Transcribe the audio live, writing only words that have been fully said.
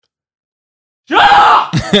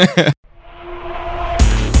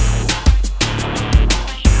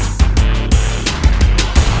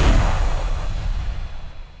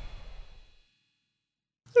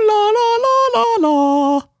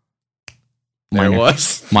La. There it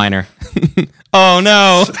was. Minor. Oh,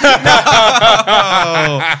 no.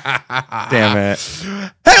 Damn it.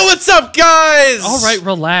 Hey, what's up, guys? All right,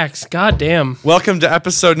 relax. God damn. Welcome to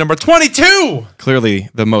episode number 22 Clearly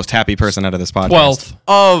the most happy person out of this podcast. 12th.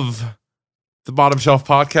 of the Bottom Shelf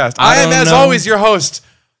Podcast. I am, don't as know. always, your host,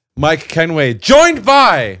 Mike Kenway, joined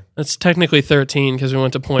by... That's technically 13 because we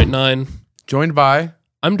went to 0.9. Joined by...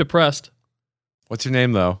 I'm depressed. What's your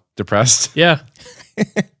name, though? Depressed? Yeah.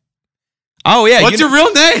 Oh, yeah. What's your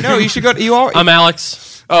real name? No, you should go. You are. I'm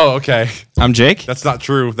Alex. Oh, okay. I'm Jake. That's not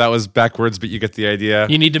true. That was backwards, but you get the idea.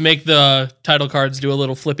 You need to make the title cards do a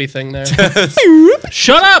little flippy thing there.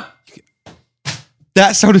 Shut up!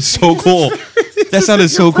 That sounded so cool. That sounded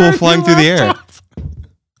so cool flying through the air.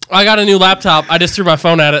 I got a new laptop. I just threw my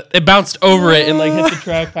phone at it. It bounced over it and like hit the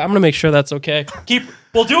trackpad. I'm gonna make sure that's okay.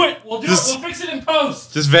 We'll do it. We'll fix it in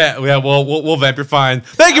post. Just vamp. Yeah, we'll vamp. You're fine.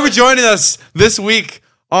 Thank you for joining us this week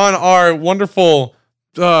on our wonderful.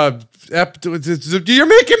 You're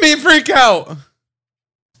making me freak out.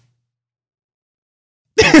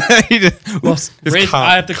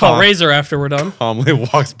 I have to call Razor after we're done. Calmly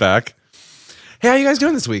walks back. Hey, how you guys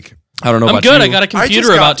doing this week? I don't know I'm about good. you. I got a I computer just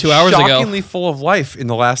got about 2 hours ago. shockingly full of life in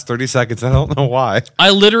the last 30 seconds. I don't know why. I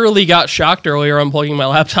literally got shocked earlier unplugging my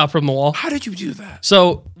laptop from the wall. How did you do that?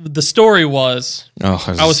 So the story was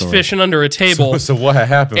I was fishing under a table So what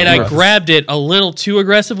happened? and I grabbed it a little too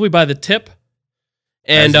aggressively by the tip.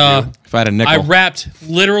 And If I had a nickel. I wrapped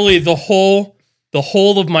literally the whole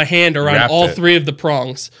of my hand around Wrapped all it. three of the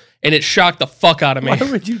prongs. And it shocked the fuck out of me. Why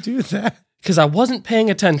would you do that? Because I wasn't paying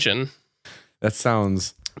attention. That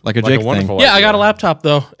sounds like a like Jake a wonderful thing. Yeah, I idea. got a laptop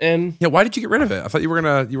though. And Yeah, why did you get rid of it? I thought you were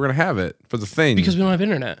gonna have it for the thing. because we don't have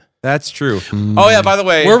internet. That's true. Oh yeah, by the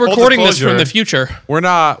way, We're full recording this disclosure, from the future. We're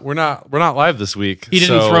not live this week. He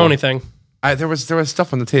didn't so throw anything. there was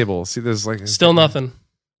stuff on the table. See, there's like Still nothing.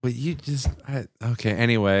 But you just okay.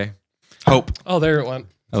 Anyway, Hope. Oh, there it went.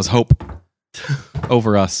 That was hope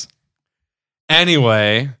over us. you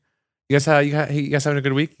guys having a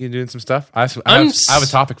good week? You doing some stuff? I have a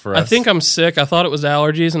topic for us. I think I'm sick. I thought it was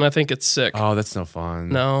allergies, and I think it's sick. Oh, that's no fun.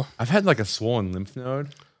 No. I've had like a swollen lymph node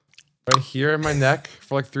right here in my neck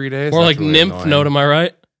for like 3 days. More That's like really nymph annoying. node, am I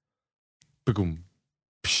right? Boom.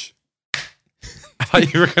 Psh. I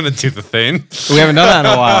thought you were gonna do the thing. We haven't done that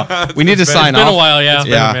in a while. We need to sign It's been off. a while, yeah. It's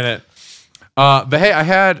been a minute. But hey, I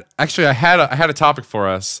had a topic for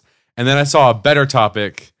us, and then I saw a better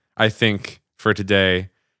topic, I think, for today.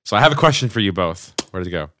 So I have a question for you both. Where to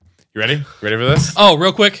go? You ready? You ready for this? Oh,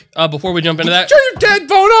 real quick, before we jump into that. Turn your dead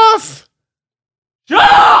phone off!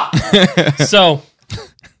 So,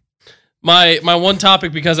 my one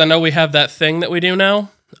topic, because I know we have that thing that we do now.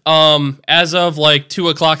 As of like 2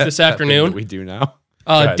 o'clock this That thing afternoon, that we do now.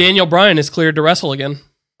 Go ahead. Daniel Bryan is cleared to wrestle again.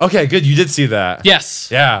 Okay, good. You did see that. Yes.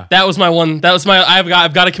 Yeah. That was my one. That was my.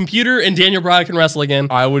 I've got a computer, and Daniel Bryan can wrestle again.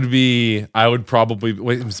 I would probably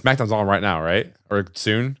wait. SmackDown's on right now, right? Or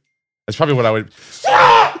soon? That's probably what I would.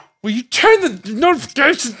 Will you turn the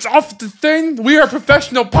notifications off the thing? We are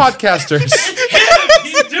professional podcasters.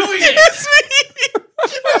 He's doing it.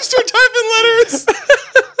 I start typing letters.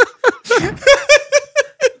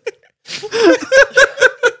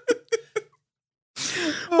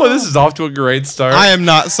 Well, this is off to a great start. I am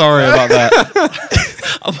not sorry about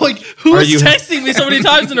that. I'm like, who's you- texting me so many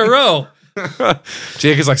times in a row?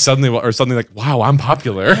 Jake is like suddenly like, wow, I'm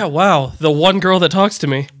popular. Yeah, wow. The one girl that talks to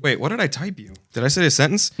me. Wait, what did I type you? Did I say a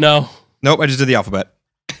sentence? No. Nope, I just did the alphabet.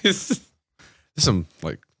 There's some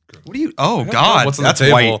like, What do you? Oh, don't know God. what's on the That's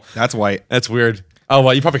table. white. That's white. that's weird. Oh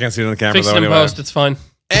well, you probably can't see it on the camera Fix though. it in Anyway. post. It's fine.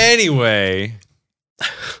 Anyway.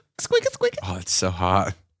 Squeak, squeak. Oh, it's so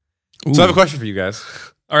hot. So I have a question for you guys.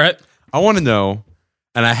 All right. I want to know,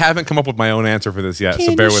 and I haven't come up with my own answer for this yet,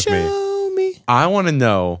 so bear with me. I want to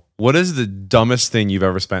know, what is the dumbest thing you've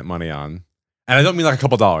ever spent money on? And I don't mean like a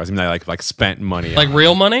couple dollars. I mean like spent money. Like on.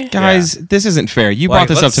 real money? Guys, this isn't fair. You Like, brought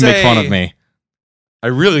this up let's to make fun of say- me. I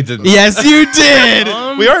really didn't. Yes, you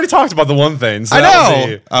did. We already talked about the one thing. So I that would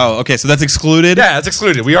know. be- Oh, okay. So that's excluded. yeah, it's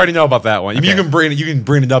excluded. We already know about that one. Okay. You can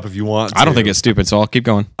bring it up if you want. I don't to. think it's stupid, so I'll keep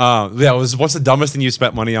going. Yeah, what's the dumbest thing you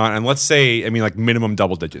spent money on? And let's say, I mean, like minimum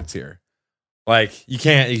double digits here. Like you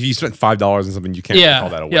can't. If you spent $5 on something, you can't call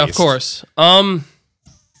that a waste. Yeah, of course.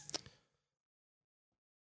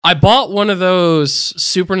 I bought one of those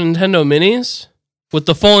Super Nintendo Minis with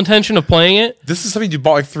the full intention of playing it. This is something you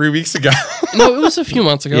bought like 3 weeks ago. No, it was a few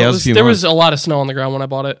months ago. Yeah, it was a few there months. was a lot of snow on the ground when I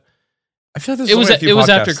bought it. I feel like it was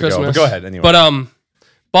after Christmas. But go ahead anyway. But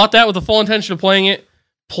Bought that with the full intention of playing it.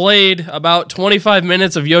 Played about 25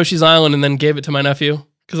 minutes of Yoshi's Island and then gave it to my nephew.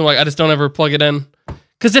 Because I'm like, I just don't ever plug it in.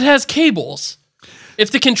 Because it has cables.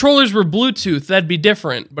 If the controllers were Bluetooth, that'd be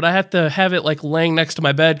different. But I have to have it like laying next to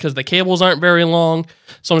my bed because the cables aren't very long.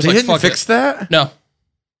 So I'm just They like, didn't fuck fix it. that? No.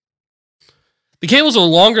 The cables are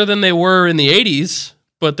longer than they were in the 80s,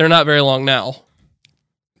 but they're not very long now.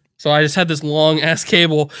 So I just had this long ass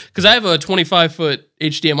cable because I have a 25-foot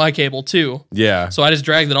HDMI cable too. Yeah. So I just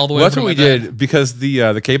dragged it all the way. Well, that's over what to we my bed. did because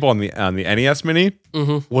the cable on the NES Mini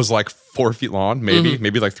was like 4 feet long,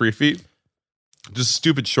 maybe like 3 feet, just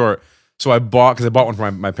stupid short. So I bought one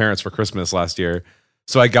for my parents for Christmas last year.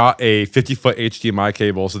 So I got a 50-foot HDMI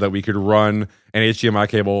cable so that we could run an HDMI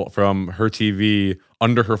cable from her TV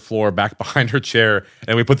under her floor, back behind her chair,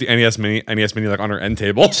 and we put the NES Mini like on her end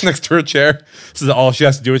table next to her chair, so that all she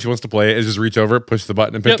has to do when she wants to play it is just reach over, push the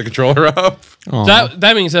button, and pick the controller up.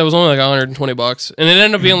 That being said, it was only like $120, and it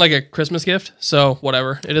ended up being like a Christmas gift. So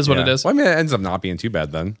whatever, it is what it is. Well, I mean, it ends up not being too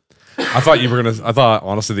bad then. I thought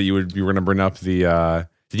honestly that you were gonna bring up the.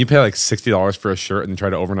 Did you pay like $60 for a shirt and then try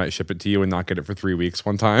to overnight ship it to you and not get it for 3 weeks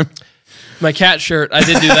one time? My cat shirt, I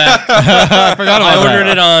did do that. I forgot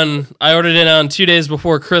about I ordered it on 2 days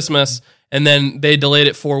before Christmas, and then they delayed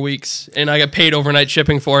it 4 weeks, and I got paid overnight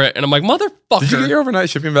shipping for it. And I'm like, motherfucker. Did you get your overnight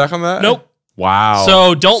shipping back on that? Nope. Wow.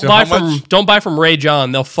 So don't buy how buy from Ray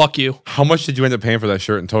John. They'll fuck you. How much did you end up paying for that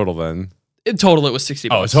shirt in total then? In total, it was $60.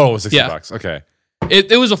 Oh, total was $60. Yeah. Okay.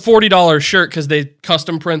 It was a $40 shirt because they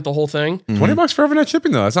custom print the whole thing. $20 for overnight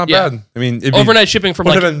shipping though. That's not Yeah. bad. I mean, Overnight shipping from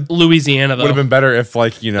like Louisiana though. would have been better if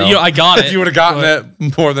like I got it. if you would have gotten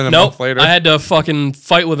it more than a Nope. month later. I had to fucking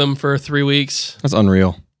fight with him for 3 weeks. That's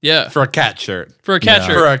unreal. Yeah. for a cat shirt. For a cat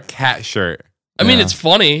shirt. For a cat shirt. I mean, Yeah. it's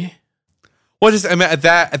funny. Well, just I mean at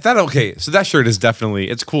that okay. So that shirt is definitely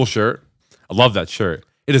it's a cool shirt. I love that shirt.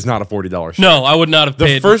 It is not a $40 shirt. No, I would not have The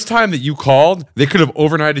paid. first time that you called, they could have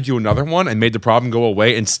overnighted you another one and made the problem go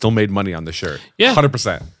away and still made money on the shirt. Yeah.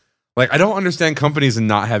 100%. Like, I don't understand companies and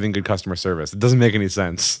not having good customer service. It doesn't make any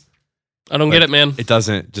sense. I don't get it, man. It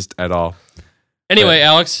doesn't just at all. Anyway,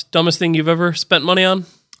 Alex, dumbest thing you've ever spent money on?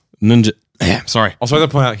 Ninja. Sorry. Also, I have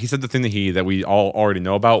to point out, he said the thing that we all already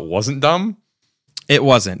know about wasn't dumb. It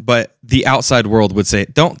wasn't, but the outside world would say,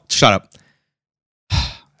 don't shut up.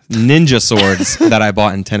 Ninja swords that I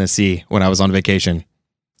bought in Tennessee when I was on vacation.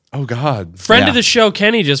 Oh, God. Friend Yeah. of the show,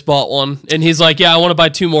 Kenny, just bought one, and he's like, "Yeah, I want to buy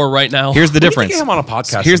 2 more right now." Here's the We need to difference. get him on a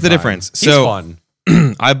podcast Here's the sometime. difference. He's So- fun.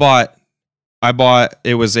 I bought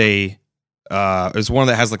it was it was one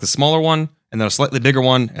that has like the smaller one and then a slightly bigger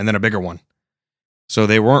one and then a bigger one. So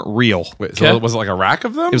they weren't real. Wait, so Okay. was it like a rack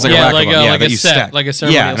of them? It was like Yeah, a rack like of a- them. like that a you set, stack. like a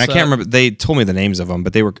ceremonial Yeah, and I set. can't remember. They told me the names of them,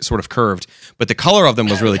 but they were sort of curved. But the color of them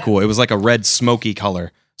was really cool. It was like a red smoky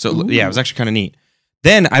color. So yeah, it was actually kind of neat.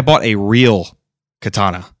 Then I bought a real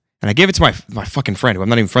katana and I gave it to my fucking friend who I'm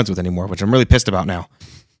not even friends with anymore, which I'm really pissed about now.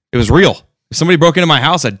 It was real. If somebody broke into my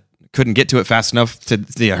house, I couldn't get to it fast enough to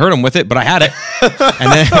hurt them with it, but I had it.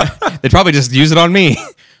 And then they'd probably just use it on me.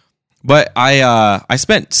 But I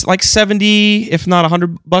spent like 70, if not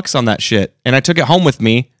 $100 on that shit, and I took it home with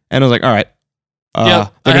me, and I was like, all right,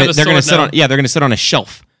 Yep, I have a they're gonna sword sit now. on they're gonna sit on a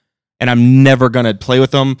shelf, and I'm never gonna play with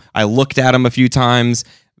them. I looked at them a few times.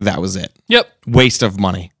 That was it. Yep, Waste of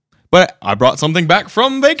money. But I brought something back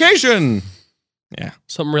from vacation. Yeah.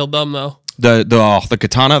 something real dumb though. The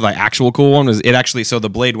katana, the actual cool one, was it actually, so the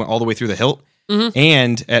blade went all the way through the hilt, Mm-hmm.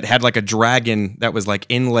 and it had like a dragon that was like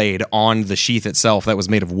inlaid on the sheath itself that was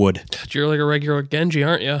made of wood. You're like a regular Genji,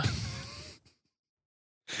 aren't you?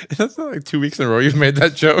 That's not like 2 weeks in a row you've made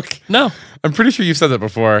that joke. No, I'm pretty sure you've said that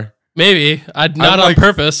before. maybe not I'm, on like,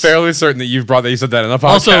 purpose. Fairly certain that you said that in a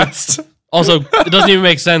Also- podcast. Also, it doesn't even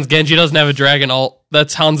make sense. Genji doesn't have a dragon alt.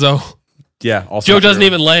 That's Hanzo. Yeah. Also Joe doesn't true.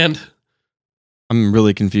 even land. I'm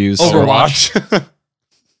really confused. Overwatch.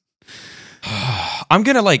 I'm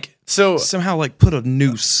gonna like so somehow like put a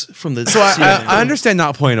noose from the I understand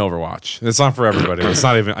not playing Overwatch. It's not for everybody. It's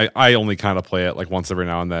not even. I only kind of play it like once every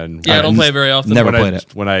now and then. Yeah, I don't play it very often. Never when played I,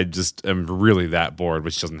 it. when I just am really that bored,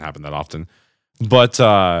 which doesn't happen that often. But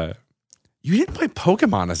you didn't play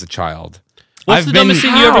Pokemon as a child. What's I've the been- dumbest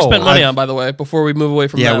thing you ever How? spent money I've- on, by the way, before we move away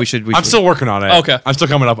from Yeah, that? we should. I'm still working on it. Okay. I'm still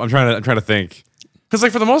coming up. I'm trying to think. Because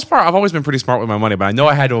like for the most part, I've always been pretty smart with my money, but I know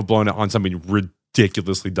I had to have blown it on something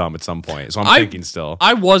ridiculously dumb at some point. So I'm thinking still.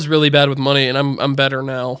 I was really bad with money, and I'm better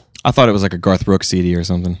now. I thought it was like a Garth Brooks CD or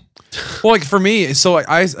something. Well, like for me, so like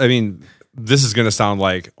I mean, this is gonna sound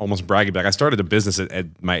like almost braggy, but like I started a business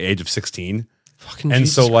at my age of 16, Fucking and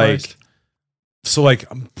Jesus so like, Christ.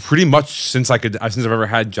 pretty much since I've ever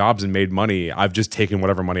had jobs and made money, I've just taken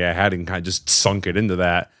whatever money I had and kind of just sunk it into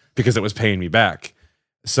that because it was paying me back.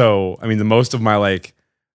 So I mean, the most of my like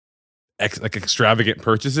extravagant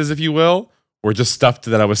purchases, if you will, were just stuff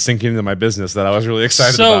that I was sinking into my business that I was really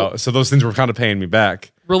excited about. So those things were kind of paying me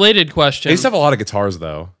back. Related question. I used to have a lot of guitars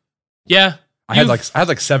though. Yeah. I had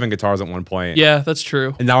like 7 guitars at one point. Yeah, that's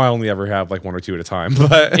true. And now I only ever have like 1 or 2 at a time.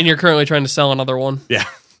 But And you're currently trying to sell another one. yeah.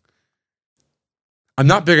 I'm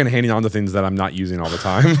not big on hanging on to things that I'm not using all the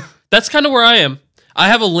time. That's kind of where I am. I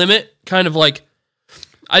have a limit, kind of like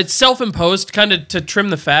it's self-imposed, kind of to trim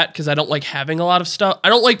the fat because I don't like having a lot of stuff. I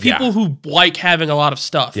don't like people who like having a lot of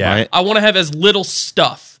stuff. Yeah. Right. I want to have as little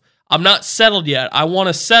stuff. I'm not settled yet. I want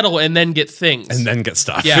to settle and then get things. And then get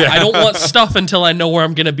stuff. Yeah, I don't want stuff until I know where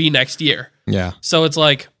I'm going to be next year. Yeah. So it's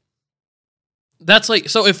like, that's like,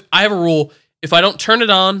 so if I have a rule, if I don't turn it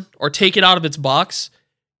on or take it out of its box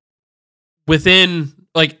within,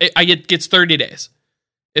 like, it gets 30 days.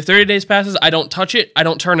 If 30 days passes, I don't touch it. I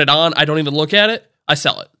don't turn it on. I don't even look at it. I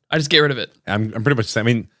sell it. I just get rid of it. I'm pretty much the same.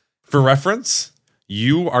 I mean, for reference,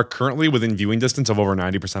 you are currently within viewing distance of over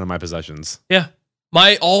 90% of my possessions. Yeah.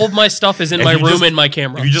 All of my stuff is in If my you room just- and my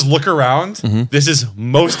camera. If you just look around, this is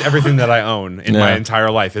most everything that I own in my Yeah. entire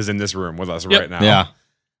life is in this room with us right now. Yeah.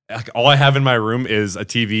 Like, all I have in my room is a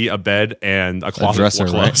TV, a bed, and a closet dresser,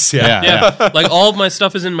 full of clothes. right? Yeah. Yeah. Like all of my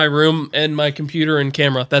stuff is in my room and my computer and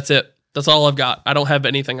camera. That's it. That's all I've got. I don't have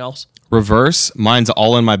anything else. Reverse. Mine's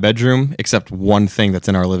all in my bedroom except one thing that's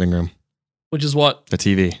in our living room. Which is what? The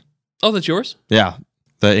TV. Oh, that's yours? Yeah.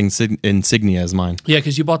 The insignia is mine. Yeah,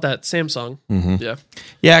 because you bought that Samsung. Yeah.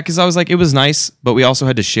 Yeah, because I was like, it was nice, but we also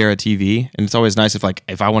had to share a TV, and it's always nice if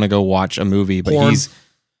I want to go watch a movie, but Porn. he's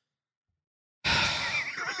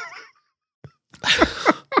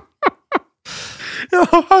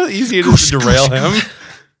How easy it is to derail him.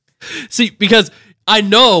 See, because I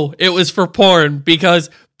know it was for porn because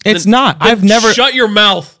it's not. I've never. shut your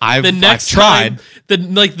mouth. I've time, tried.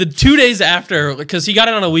 the 2 days after, because he got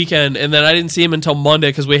it on a weekend, and then I didn't see him until Monday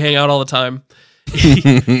because we hang out all the time.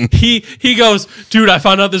 He goes, dude, I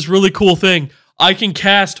found out this really cool thing. I can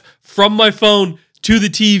cast from my phone to the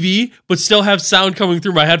TV, but still have sound coming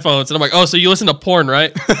through my headphones. And I'm like, oh, so you listen to porn,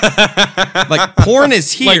 right? Like porn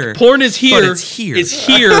is here. Like porn is here. But it's here. It's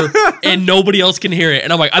here, and nobody else can hear it.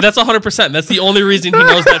 And I'm like, that's 100%. That's the only reason he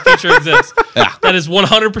knows that feature exists. Yeah. That is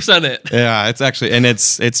 100% it. Yeah, it's actually, and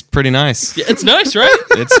it's pretty nice. Yeah, it's nice, right?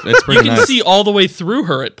 It's pretty You can nice. see all the way through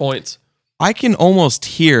her at points. I can almost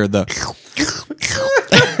hear the.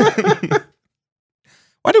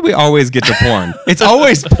 Why do we always get to porn? It's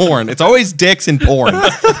always porn. It's always dicks and porn.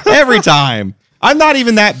 Every time. I'm not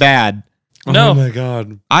even that bad. No. Oh my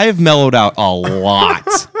God. I've mellowed out a lot.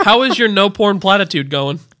 How is your no porn platitude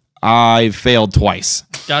going? I've failed twice,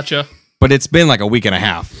 Gotcha. but it's been like a week and a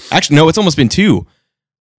half. Actually, no, it's almost been 2.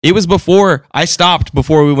 It was before I stopped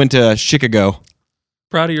before we went to Chicago.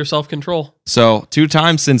 Proud of your self-control. So 2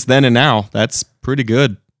 times since then and now. That's pretty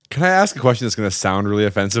good. Can I ask a question that's going to sound really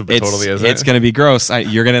offensive, but totally isn't? It's going to be gross.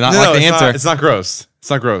 You're going to not No, like the it's answer. Not, it's not gross. It's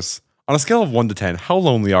not gross. On a scale of 1 to 10, how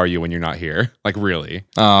lonely are you when you're not here? Like, really?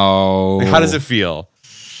 Oh. Like, how does it feel?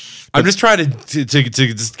 I'm just trying to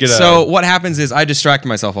just get a... So what happens is I distract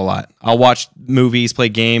myself a lot. I'll watch movies, play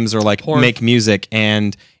games, or like Porn. make music.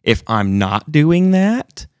 And if I'm not doing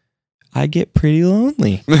that, I get pretty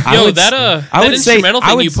lonely. Yo, that instrumental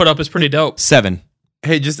thing you put up is pretty dope. 7.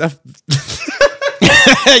 Hey, just...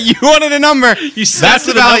 You wanted a number. You That's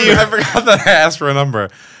the value. I forgot that I asked for a number.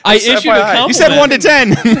 I Just issued a FYI. compliment. You said 1 to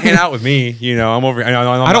 10. Hang out with me. You know, I'm over...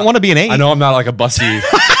 I don't want to be an 8. I know I'm not like a busty, a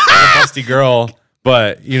busty girl,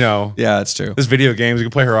 but, you know, Yeah, that's true. there's video games. We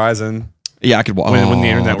can play Horizon. Yeah, I could. When the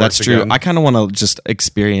internet that's works true. again. I kind of want to just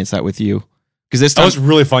experience that with you because this That time, was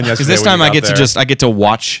really fun yesterday. because this when time you I got get there. to I get to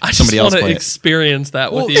watch I just somebody else want to play it. experience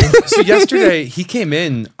that with Well, you. So yesterday he came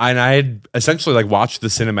in and I had essentially like watched the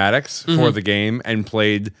cinematics for the game and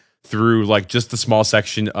played through like just the small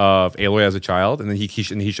section of Aloy as a child, and then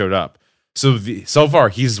he showed up. So so far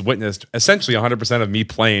he's witnessed essentially 100% of me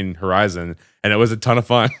playing Horizon, and it was a ton of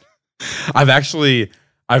fun. I've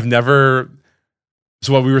never.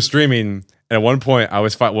 So while we were streaming, and at one point I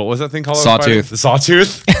was fighting. What was that thing called? I was fighting? Sawtooth. The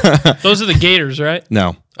Sawtooth. Those are the gators, right?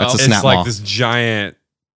 No, that's Oh. a snap It's like maul. this giant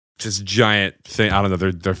thing. I don't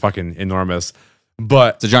know. They're fucking enormous.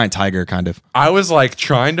 But It's a giant tiger, kind of. I was like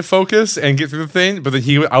trying to focus and get through the thing, but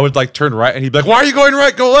then I would like turn right, and he'd be like, "Why are you going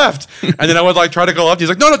right? Go left." And then I would like try to go left. He's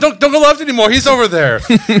like, "No, don't go left anymore. He's over there."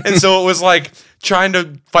 And so it was like trying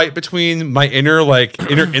to fight between my inner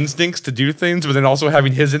instincts to do things, but then also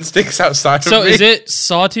having his instincts outside So of me. is it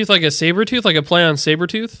Sawtooth like a Sabretooth, like a play on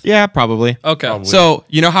Sabretooth? Yeah, probably. Okay. Probably. So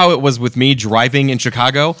you know how it was with me driving in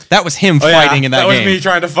Chicago? That was him Oh, yeah. fighting in that was game. me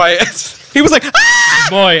trying to fight. He was like, "Ah!"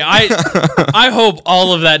 Boy, I hope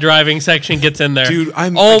all of that driving section gets in there. Dude,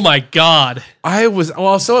 oh my God. I was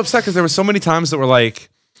so upset because there were so many times that were like,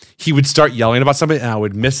 he would start yelling about something and I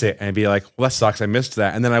would miss it and be like, well, that sucks. I missed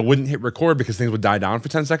that. And then I wouldn't hit record because things would die down for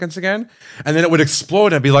 10 seconds again. And then it would explode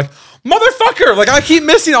and I'd be like, motherfucker, like I keep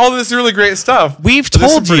missing all this really great stuff. We've But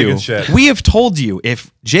there's some told pretty you. good shit. We have told you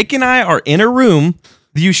if Jake and I are in a room,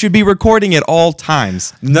 you should be recording at all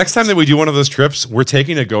times. Next time that we do one of those trips, we're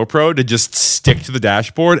taking a GoPro to just stick to the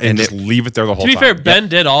dashboard and just leave it there the whole To be time. fair, Ben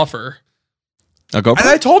did offer. A GoPro? And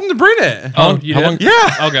I told him to bring it. Oh, you how did? long-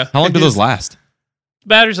 Yeah. Okay. How long do those last?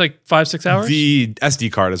 Battery's like 5-6 hours. The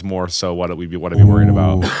SD card is more so what I'd be worried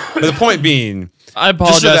about. But the point being, I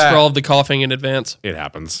apologize that- for all of the coughing in advance. it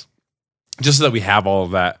happens. Just so that we have all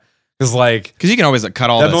of that. Because like Because you can always cut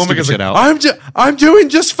all that that moment stupid is shit like, out. I'm doing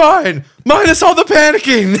just fine, minus all the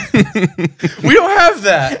panicking. We don't have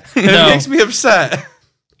that. And No. it makes me upset.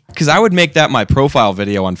 Because I would make that my profile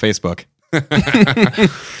video on Facebook.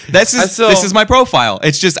 This still- is my profile.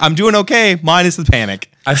 It's just I'm doing okay, minus the panic.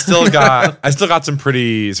 I still got some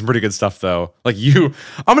pretty good stuff though. Like I'm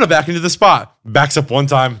gonna back into the spot. Backs up one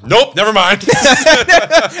time. Nope, never mind.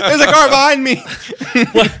 There's a car behind me.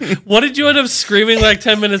 What did you end up screaming like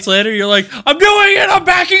 10 minutes later? You're like, I'm doing it. I'm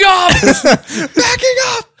backing up. Backing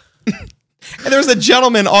up. And there was a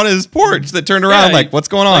gentleman on his porch that turned around Yeah, like, what's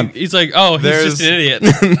going on? He's like, oh, he's There's- just an idiot.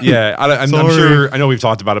 Yeah, I'm Sorry. sure. I know we've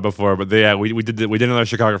talked about it before, but yeah, we did another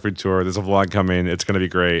Chicago food tour. There's a vlog coming. It's gonna be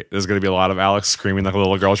great. There's gonna be a lot of Alex screaming like a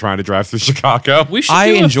little girl trying to drive through Chicago. We should I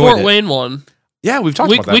do a enjoyed Fort it. Wayne one. Yeah, we've talked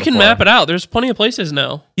We about that. can before. map it out. There's plenty of places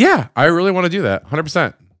now. Yeah, I really want to do that.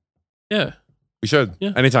 100%. Yeah, We should.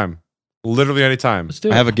 Yeah. Anytime. Literally anytime. let's do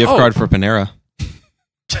it. I have a gift Oh. card for Panera.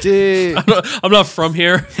 I'm not from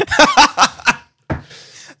here.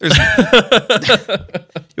 You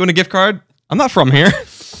want a gift card? I'm not from here.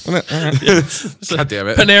 All right. God damn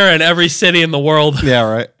it. Panera in every city in the world. Yeah,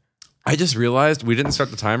 right. I just realized we didn't start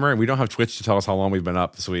the timer and we don't have Twitch to tell us how long we've been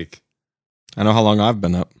up this week. I know how long I've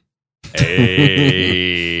been up.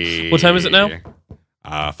 Hey. What time is it now?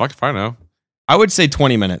 Fuck if I know. I would say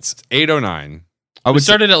 20 minutes. 8:09. I We would say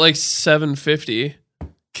started at like 7:50.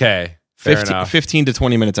 Okay. Fair 15, enough. 15 to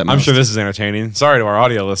 20 minutes at most. I'm sure this is entertaining. Sorry to our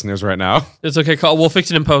audio listeners right now. It's okay. We'll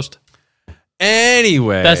fix it in post.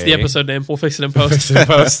 Anyway. That's the episode name. We'll fix it in post Fix it in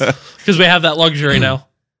post. because we have that luxury now.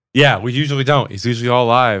 Yeah, we usually don't. It's usually all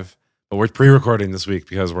live, but we're pre-recording this week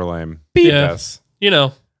because we're lame. Yeah. Yes. You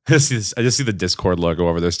know, I just see the Discord logo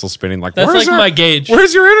over there still spinning. Like, that's where's like my gauge.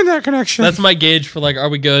 where's your internet connection? That's my gauge for like, are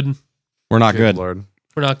we good? We're not good. Lord.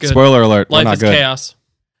 We're not good. Spoiler alert. We're Life not is good. chaos.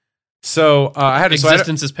 So I had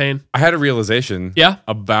Existence is pain. I had a realization. Yeah.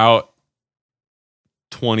 About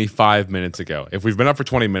 25 minutes ago. If we've been up for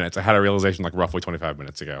 20 minutes, I had a realization like roughly 25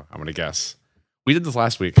 minutes ago. I'm gonna guess. We did this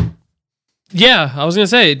last week. Yeah, I was gonna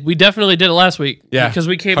say we definitely did it last week. Yeah, because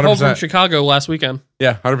we came home from 100%. Chicago last weekend.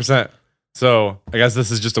 Yeah, 100%. So I guess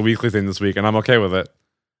this is just a weekly thing this week, and I'm okay with it.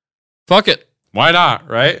 Fuck it. Why not?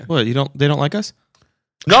 Right? What, they don't like us?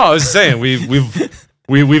 No, I was just saying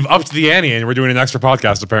we've upped the ante and we're doing an extra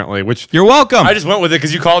podcast apparently, which You're welcome. I just went with it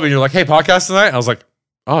because you called me and you're like, "Hey, podcast tonight." I was like,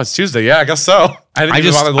 "Oh, it's Tuesday. Yeah, I guess so." I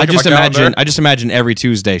just imagine every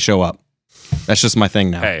Tuesday show up. That's just my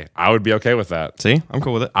thing now. Hey, I would be okay with that. See? I'm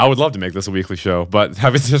cool with it. I would love to make this a weekly show, but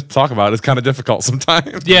having to talk about it is kind of difficult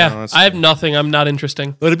sometimes. Yeah, No, that's I have nothing. I'm not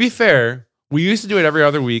interesting. But to be fair, we used to do it every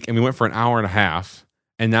other week and we went for an hour and a half.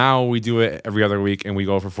 And now we do it every other week and we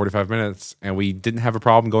go for 45 minutes and we didn't have a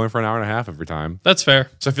problem going for an hour and a half every time. That's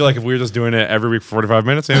fair. So I feel like if we were just doing it every week for 45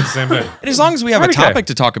 minutes, it's the same thing. And as long as we have a Okay. topic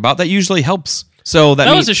to talk about, that usually helps. So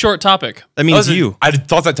That was a short topic. that means you. I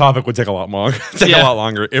thought that topic would take a lot longer. Yeah. A lot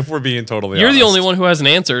longer if we're being totally You're the honest. only one who hasn't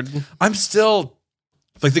answered. I'm still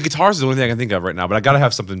like the guitars is the only thing I can think of right now, but I gotta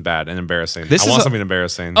have something bad and embarrassing. This I is want a- something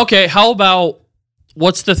embarrassing. Okay, how about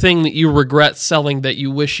what's the thing that you regret selling that you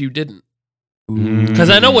wish you didn't? Because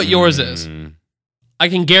I know what yours is. I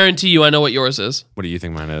can guarantee you I know what yours is. What do you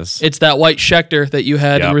think mine is? It's that white Schecter that you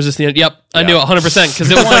had Yep. in Resist the End. Yep, I Yep. knew it 100% because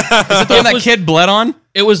it was like, The one that kid bled on?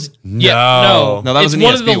 it was yeah, No. No, that was it's an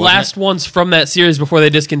one of ESP, the wasn't last ones from that series before they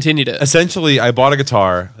discontinued it. Essentially, I bought a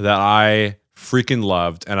guitar that I freaking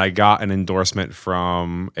loved, and I got an endorsement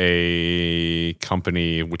from a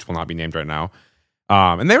company which will not be named right now.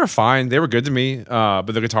 And they were fine. They were good to me. But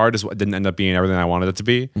the guitar just didn't end up being everything I wanted it to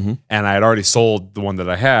be. Mhm. And I had already sold the one that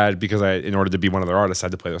I had because in order to be one of their artists, I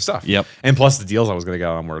had to play their stuff. Yep. And plus the deals I was going to get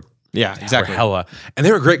on were Yeah, exactly. were hella. And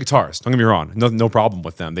they were great guitars. Don't get me wrong. No problem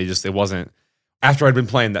with them. It wasn't. After I'd been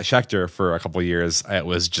playing that Schecter for a couple of years, it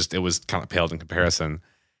was kind of paled in comparison.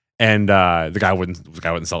 And the guy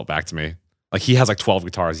wouldn't sell it back to me. Like he has like 12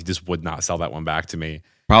 guitars. He just would not sell that one back to me.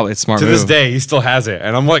 Probably it's smart To move. this day, he still has it,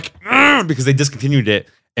 and I'm like, "Ugh," because they discontinued it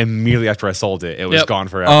immediately after I sold it. It was Yep. gone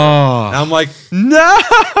forever. And Oh, I'm like, no.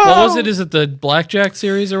 What was it? Is it the Blackjack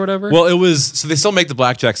series or whatever? Well, it was. So they still make the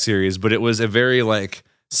blackjack series, but it was a very like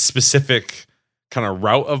specific kind of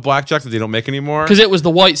route of blackjack that they don't make anymore. Because it was the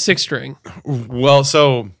white 6-string. Well,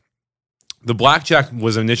 so the blackjack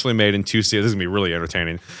was initially made in two series. This is gonna be really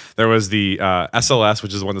entertaining. There was the SLS,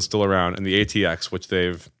 which is the one that's still around, and the ATX, which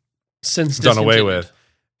they've Since done away discontinued. with.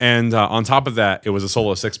 And on top of that, it was a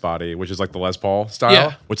solo 6-body, which is like the Les Paul style,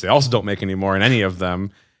 Yeah. which they also don't make anymore in any of them.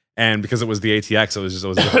 And because it was the ATX,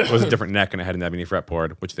 it was a different neck and it had an ebony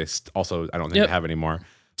fretboard, which they also I don't think Yep. they have anymore.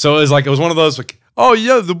 So it was one of those like, oh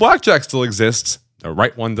yeah, the blackjack still exists. The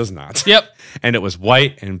right one does not. Yep. And it was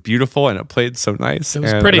white and beautiful, and it played so nice. It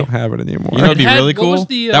was and pretty. I don't have it anymore. you know, it'd be had- really what was cool.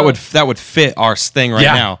 the, that would fit our thing right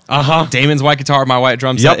Yeah. now. Uh-huh. Damon's white guitar, my white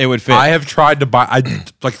drum set. It would fit. I have tried to buy.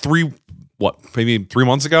 Like maybe 3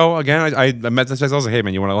 months ago. Again, I met this guy. I was like, hey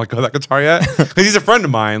man, you want to let go of that guitar yet? Because he's a friend of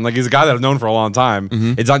mine. Like he's a guy that I've known for a long time.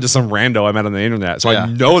 It's not just some rando I met on the internet. So Yeah. I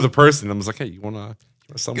know the person. I was like, hey, you want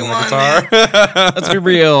to sell me my on, guitar? Let's be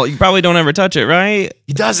real. You probably don't ever touch it, right?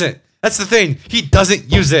 He doesn't. That's the thing. He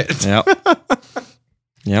doesn't use it. Yep.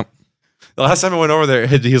 Yep. The last time I went over there,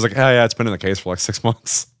 he was like, oh yeah, it's been in the case for like 6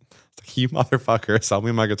 months. It's like, you motherfucker, sell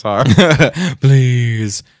me my guitar.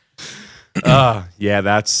 Please. Yeah,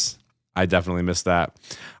 I definitely missed that.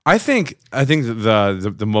 I think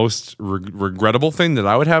the most regrettable thing that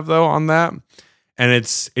I would have though on that, and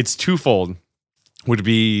it's twofold, would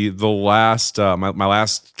be the last my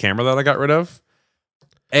last camera that I got rid of.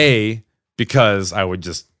 A, because I would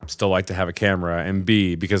just still like to have a camera, and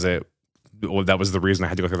B, because that was the reason I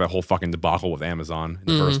had to go through that whole fucking debacle with Amazon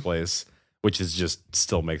in the first place, which is just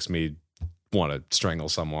still makes me want to strangle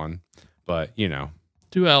someone. But you know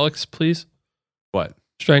Do Alex, please. what?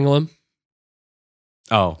 Strangle him.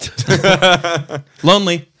 Oh.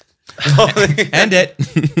 Lonely. End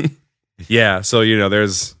it. Yeah, so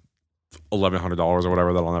there's $1,100 or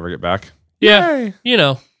whatever that I'll never get back. Yeah. You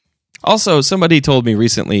know. Also, somebody told me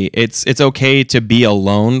recently it's okay to be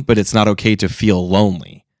alone, but it's not okay to feel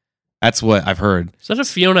lonely. That's what I've heard. Is that a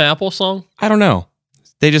Fiona Apple song? I don't know.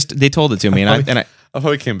 They told it to me, and I I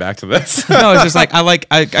thought we came back to this. no, it's just like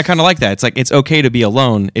I kind of like that. It's like it's okay to be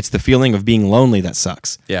alone. It's the feeling of being lonely that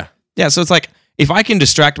sucks. Yeah. Yeah, so it's like if I can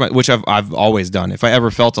distract which I've always done. If I ever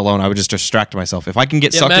felt alone, I would just distract myself. If I can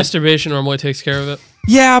get Yeah, sucked in, masturbation normally takes care of it.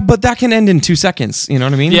 yeah, but that can end in 2 seconds. You know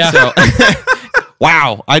what I mean? Yeah. So,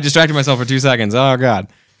 wow, I distracted myself for 2 seconds. Oh god.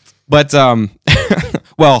 But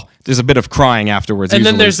well, there's a bit of crying afterwards. And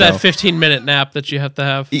then there's so. that 15-minute nap that you have to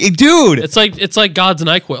have. Dude. It's like God's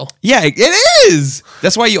NyQuil. Yeah, it is.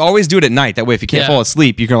 That's why you always do it at night. That way, if you can't Yeah. fall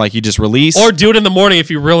asleep, you can you just release. Or do it in the morning if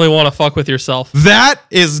you really want to fuck with yourself. That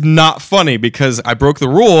is not funny because I broke the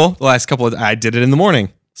rule the last couple of. I did it in the morning,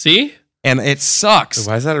 See? and it sucks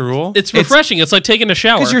Why is that a rule? It's refreshing. It's like taking a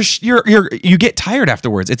shower. because you get tired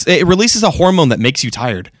afterwards. It releases a hormone that makes you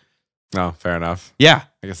tired. Oh, fair enough. Yeah,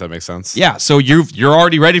 I guess that makes sense. yeah. So you're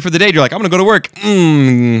already ready for the day. You're like, I'm gonna go to work.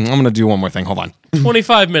 I'm gonna do one more thing. Hold on.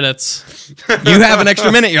 25 minutes. You have an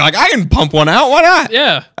extra minute. You're like, I can pump one out. Why not?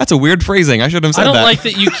 Yeah. That's a weird phrasing. I should have said I don't that. like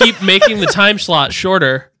that you keep making the time slot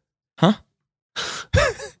shorter.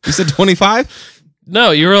 You said 25.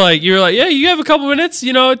 No, you were like, yeah, you have a couple minutes,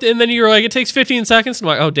 and then you were like, it takes 15 seconds. I'm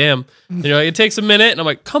like, oh, damn. And you're like, it takes a minute. And I'm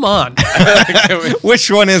like, come on. Which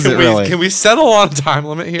one is it really? Can we settle on a time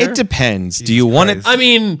limit here? It depends. Do you want it? Christ. I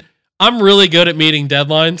mean, I'm really good at meeting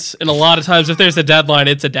deadlines. And a lot of times, if there's a deadline,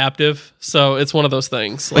 it's adaptive. So it's one of those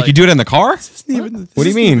things. Like you do it in the car? What do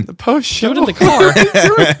you mean? The post show. do it in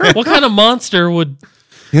the car. What kind of monster would...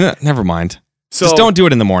 Never mind. So Just don't do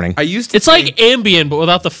it in the morning. I used to. It's like Ambien, but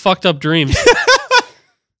without the fucked up dreams.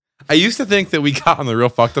 I used to think that we got on the real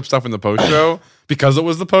fucked up stuff in the post show because it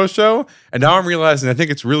was the post show, and now I'm realizing I think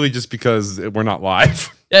it's really just because we're not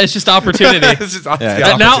live. Yeah, it's just opportunity. It's just Yeah,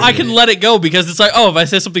 But now I can let it go because it's like, oh, if I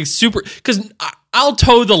say something super... Because I'll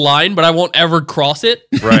toe the line, but I won't ever cross it.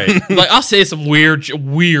 right. Like, I'll say some weird.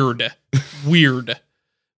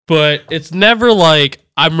 But it's never like,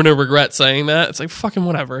 I'm going to regret saying that. It's like, fucking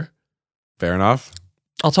whatever. Fair enough.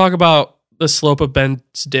 I'll talk about the slope of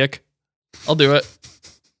Ben's dick. I'll do it.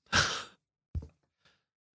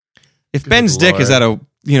 If Ben's dick is at a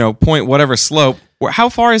point whatever slope, how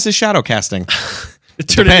far is his shadow casting? It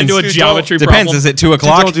turned Depends. into a Dude, geometry Depends. problem. Is it 2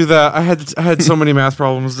 o'clock? Don't do that. I had so many math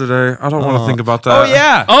problems today. I don't want to think about that. Oh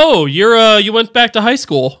yeah. Oh, you went back to high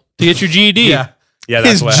school to get your GED. Yeah. That's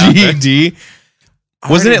His what happened. GED.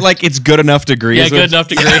 Wasn't it like it's good enough degree? Yeah, good enough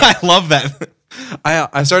degree. I love that.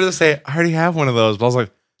 I started to say I already have one of those, but I was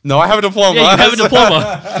like, no, I have a diploma. Yeah, you have a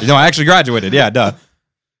diploma. No, I actually graduated. Yeah, duh.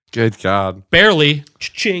 Good God. Barely.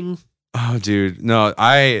 Ching. Oh, dude. No,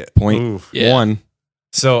 I Point oof. Yeah. 1.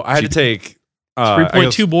 So I had to take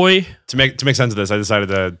 3.2, boy. to make sense of this. I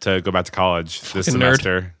decided to go back to college this Fucking nerd.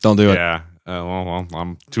 semester. Don't do it. Yeah. Well,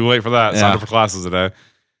 I'm too late for that. Signed Yeah. up for classes today.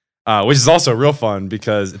 Which is also real fun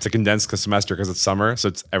because it's a condensed semester because it's summer, so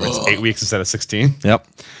it's 8 weeks instead of 16. Yep.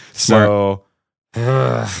 So,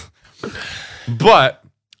 but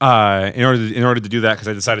in order to do that, because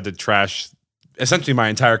I decided to trash essentially my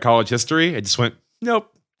entire college history, I just went,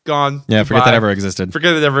 nope, gone. Yeah, forget Goodbye. that ever existed.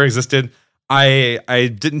 Forget it ever existed. I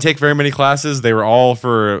didn't take very many classes. They were all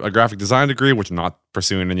for a graphic design degree, which I'm not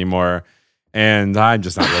pursuing anymore. And I'm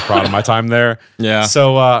just not really proud of my time there. Yeah.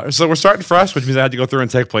 So we're starting fresh, which means I had to go through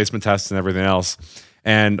and take placement tests and everything else.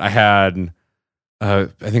 And I had, I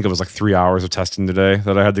think it was like 3 hours of testing today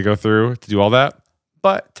that I had to go through to do all that.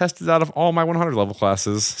 But tested out of all my 100 level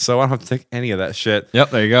classes, so I don't have to take any of that shit. Yep,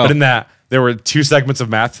 there you go. But in that, there were 2 segments of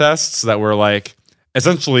math tests that were like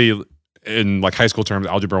essentially in like high school terms,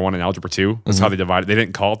 algebra 1 and algebra 2. That's how they divided. They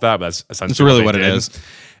didn't call it that, but that's essentially really what what they it did. is.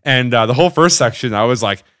 And the whole first section, I was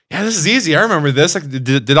like, yeah, this is easy. I remember this. I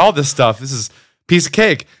did all this stuff. This is piece of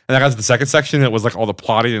cake. And I got to the second section. It was like all the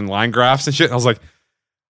plotting and line graphs and shit. And I was like,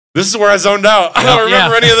 this is where I zoned out. I don't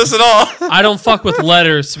remember any of this at all. I don't fuck with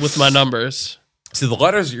letters with my numbers. See, the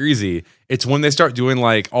letters are easy. It's when they start doing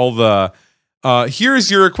like all the,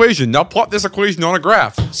 here's your equation. Now plot this equation on a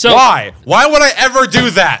graph. So- why? Why would I ever do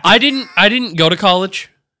that? I didn't go to college,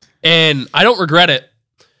 and I don't regret it.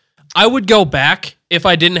 I would go back if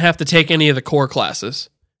I didn't have to take any of the core classes.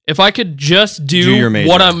 If I could just Do your do major.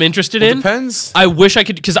 what I'm interested in, Depends. I wish I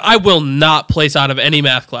could, because I will not place out of any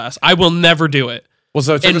math class. I will never do it. Well,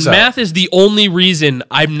 so check And this out. math is the only reason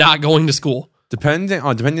I'm not going to school. Depending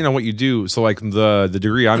on what you do. So like the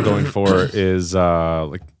degree I'm going for is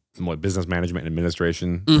like what, business management and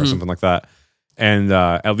administration or something like that. And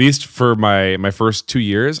at least for my first 2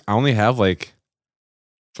 years, I only have like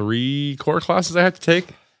 3 core classes I have to take.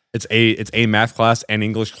 It's a math class and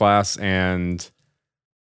English class and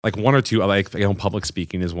like 1 or 2 like public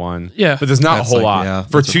speaking is one. Yeah. But there's not That's a whole like, lot. yeah,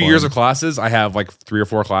 For that's a 2 years fun. of classes, I have like 3 or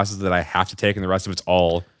 4 classes that I have to take and the rest of it's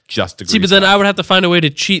all just degree See, but then stuff. I would have to find a way to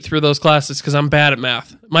cheat through those classes because I'm bad at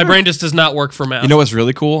math. My brain just does not work for math. You know what's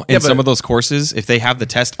really cool? In Yeah, but- some of those courses, if they have the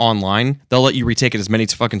test online, they'll let you retake it as many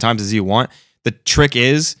fucking times as you want. The trick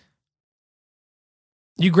is,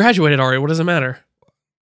 You graduated already. What does it matter?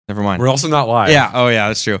 never mind. We're also not live. Yeah. Oh, yeah,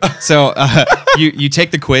 that's true. So you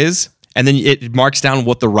take the quiz, and then it marks down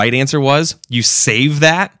what the right answer was. You save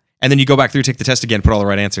that, and then you go back through, take the test again, put all the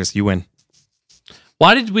right answers. You win.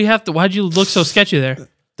 Why'd you look so sketchy there?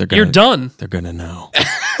 They're gonna, You're done. They're gonna know.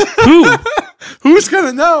 Who? Who's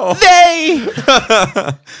gonna know? They.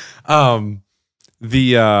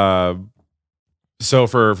 So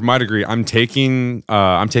for my degree, I'm taking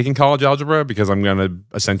college algebra because I'm gonna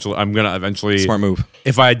eventually Smart move.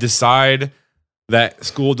 if I decide that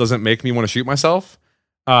school doesn't make me want to shoot myself,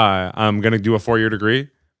 I'm gonna do a 4-year degree.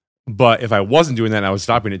 But if I wasn't doing that and I was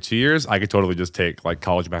stopping at 2 years, I could totally just take like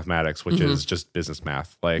college mathematics, which is just business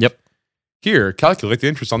math. Like, Yep. Here, calculate the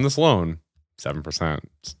interest on this loan, 7%.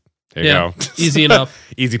 There you Yeah. go. Easy enough.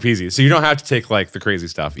 Easy peasy. So you don't have to take like the crazy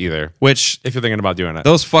stuff either Which if you're thinking about doing it.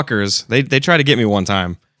 those fuckers, they tried to get me one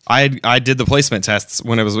time. I did the placement tests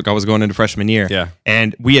when I was going into freshman year. Yeah.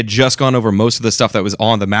 And we had just gone over most of the stuff that was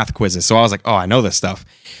on the math quizzes. So I was like, oh, I know this stuff.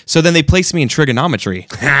 So then they placed me in trigonometry.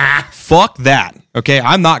 Fuck that. Okay.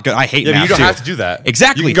 I'm not good. I hate Yeah, but math you don't too. have to do that.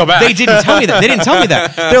 Exactly. You can go back. They didn't tell me that. They didn't tell me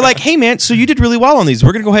that. They're like, hey, man, so you did really well on these.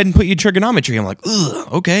 We're going to go ahead and put you in trigonometry. I'm like,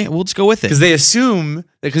 ugh, okay, we'll just go with it. Because they assume that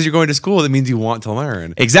because you're going to school, that means you want to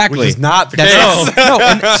learn. Exactly. Which is not the That's- case.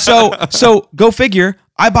 No, and so go figure.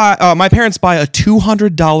 I buy my parents buy a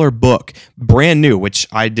 $200 book, brand new, which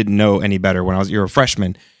I didn't know any better when you're a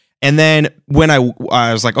freshman. And then when I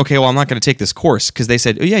was like, okay, well, I'm not going to take this course because they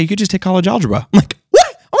said, oh yeah, you could just take college algebra. I'm like, what?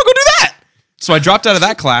 I'm gonna go do that. So I dropped out of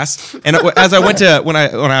that class, and as I went to when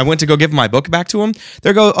I went to go give my book back to them,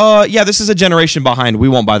 they go, yeah, this is a generation behind. We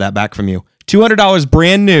won't buy that back from you. $200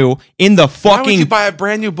 brand new in the Why would fucking. you buy a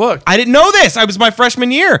brand new book? I didn't know this. I was my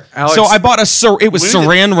freshman year, Alex, so I bought it was we need to-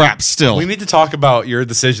 Saran wrap still. We need to talk about your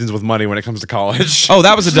decisions with money when it comes to college. Oh,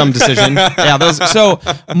 that was a dumb decision. Yeah, so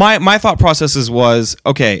my thought processes was,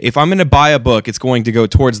 okay, if I'm going to buy a book, it's going to go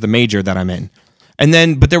towards the major that I'm in. And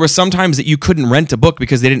then, but there were some times that you couldn't rent a book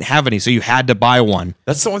because they didn't have any, so you had to buy one.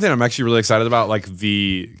 That's the one thing I'm actually really excited about. Like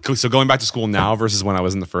so going back to school now versus when I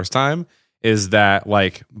was in the first time is that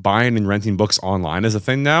like buying and renting books online is a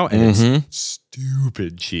thing now, and it's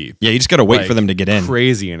stupid cheap. Yeah, you just got to wait Like, for them to get in.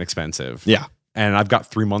 Crazy inexpensive. Yeah, And I've got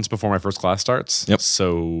 3 months before my first class starts. Yep.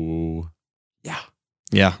 So yeah.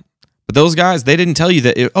 yeah. But those guys, they didn't tell you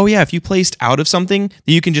that, if you placed out of something,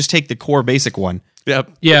 then you can just take the core basic one.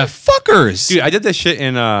 Yep. Yeah. Fuckers. Dude, I did this shit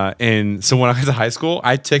so when I was in high school,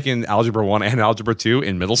 I'd taken Algebra 1 and Algebra 2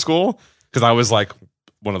 in middle school because I was like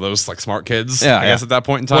one of those like smart kids, I guess, at that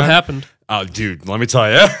point in time. What happened? Oh, dude, let me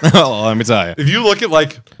tell you. Oh, let me tell you. If you look at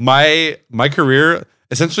like my career,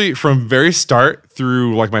 essentially from very start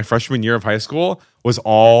through like my freshman year of high school was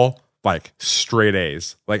all like straight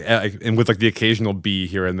A's, and with like the occasional B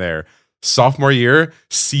here and there. Sophomore year,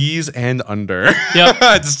 C's and under. Yep.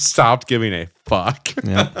 I just stopped giving a fuck.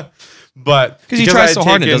 Yeah. But Because you try so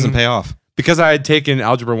hard and it doesn't pay off. Because I had taken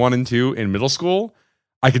Algebra 1 and 2 in middle school,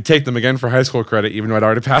 I could take them again for high school credit, even though I'd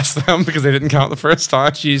already passed them because they didn't count the first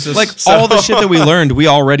time. Jesus. Like all the shit that we learned, we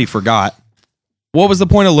already forgot. What was the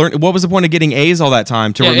point of What was the point of getting A's all that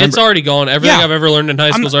time to remember? It's already gone. Everything Yeah. I've ever learned in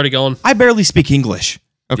high school is already gone. I barely speak English.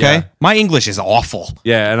 Okay, Yeah. my English is awful.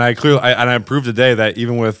 Yeah, and I proved today that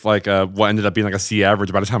even with like what ended up being like a C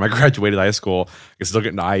average by the time I graduated high school, I could still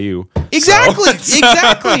get into IU. Exactly, So-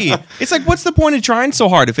 exactly. It's like, what's the point of trying so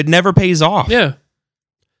hard if it never pays off? Yeah.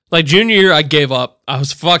 Like junior year, I gave up. I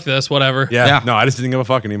was fuck this, whatever. Yeah, no, I just didn't give a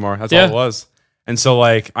fuck anymore. That's Yeah. all it was. And so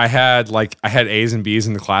like I had A's and B's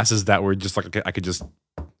in the classes that were just like I could just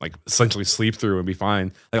like essentially sleep through and be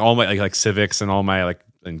fine. Like all my like civics and all my like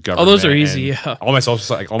and government. Oh, those are easy. and Yeah. All my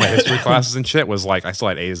social all my history classes and shit was like I still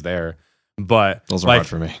had A's there, but Those are like, hard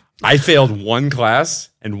for me. I failed one class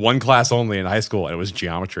and one class only in high school, and it was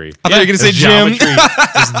geometry. I thought you were gonna say gym. Geometry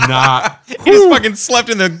is not. He just fucking slept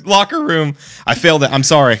in the locker room. I failed it. I'm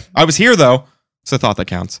sorry. I was here though. It's a thought that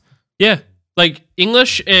counts. Yeah. Like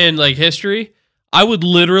English and like history, I would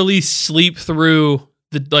literally sleep through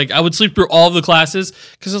I would sleep through all of the classes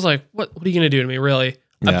because I was like, what are you gonna do to me, really?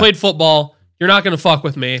 I Yeah. played football. You're not gonna fuck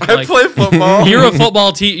with me. I Like, play football. you're a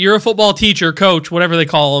football teacher, coach, whatever they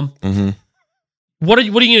call them. Mm-hmm. What are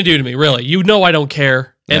you gonna do to me, really? You know I don't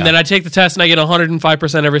care. And Yeah. then I take the test and I get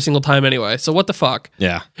 105% every single time anyway. So what the fuck?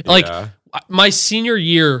 Yeah. Like Yeah. my senior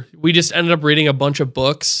year, we just ended up reading a bunch of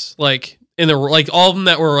books, like in the like all of them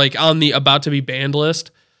that were like on the about to be banned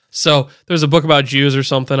list. So there's a book about Jews or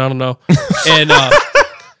something, I don't know. And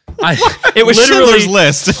It was literally- Schindler's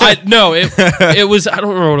List. it was, I don't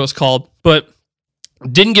remember what it was called, but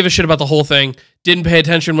didn't give a shit about the whole thing. Didn't pay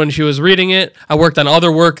attention when she was reading it. I worked on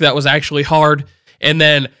other work that was actually hard. And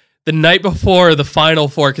then the night before the final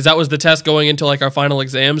four, because that was the test going into like our final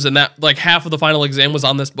exams, and that like half of the final exam was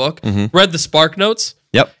on this book. Read the Spark Notes,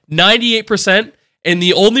 Yep. 98%. And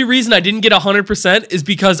the only reason I didn't get 100% is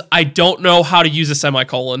because I don't know how to use a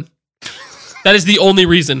semicolon. That is the only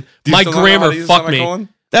reason. Do you My still know how grammar to use fucked me. semicolon?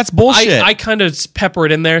 That's bullshit. I kind of pepper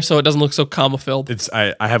it in there so it doesn't look so comma filled. It's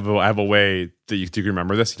I have a way that you can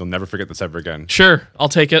remember this. You'll never forget this ever again. Sure, I'll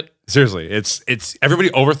take it. Seriously, it's everybody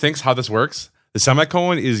overthinks how this works. The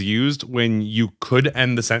semicolon is used when you could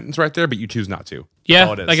end the sentence right there, but you choose not to. That's Yeah,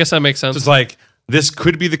 all it is. I guess that makes So sense. it's like this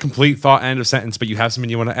could be the complete thought end of sentence, but you have something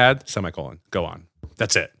you want to add. Semicolon. Go on.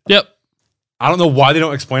 That's it. Yep. I don't know why they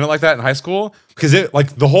don't explain it like that in high school, because it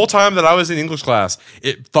like the whole time that I was in English class,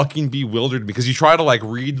 it fucking bewildered me because you try to like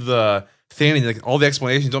read the thing and like all the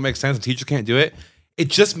explanations don't make sense. The teacher can't do it. It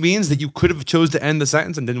just means that you could have chose to end the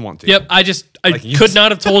sentence and didn't want to. Yep. I Like, you could just-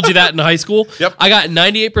 not have told you that in high school. Yep. I got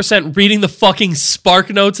 98% reading the fucking Spark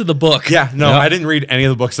Notes of the book. Yeah, no, Yeah. I didn't read any of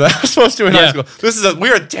the books that I was supposed to in Yeah. high school. We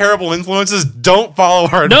are terrible influences. Don't follow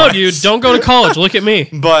our No, advice. dude, don't go to college. Look at me.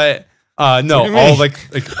 But no, at me. all like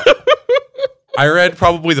I read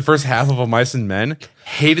probably the first half of A Mice and Men.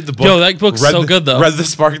 Hated the book. Yo, that book's so good, though. Read the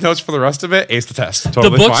Spark Notes for the rest of it. Aced the test. Totally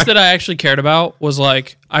The books fine. that I actually cared about was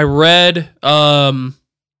like I read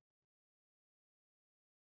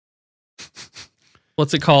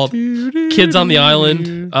what's it called? Kids on the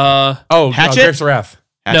Island. Hatchet? Grapes of Wrath.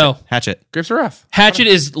 No. Hatchet. Grapes of Wrath. Hatchet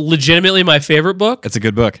is legitimately my favorite book. It's a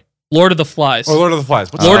good book. Lord of the Flies. Or Lord of the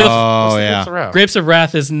Flies. What's Lord of the- Oh, what's yeah. Grapes of Wrath? Grapes of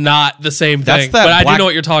Wrath is not the same That's thing, that but I do black- know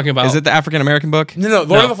what you're talking about. Is it the African American book? No, Lord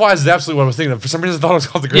No. of the Flies is absolutely what I was thinking of. For some reason, I thought it was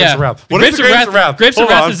called the Grapes Yeah, of Wrath. What Grapes is the Grapes of Wrath? Grapes of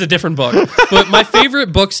Hold Wrath on. is a different book. But my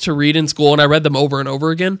favorite books to read in school, and I read them over and over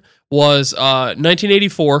again, was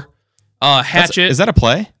 1984, Hatchet. Is that a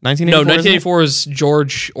play? 1984? No, 1984 is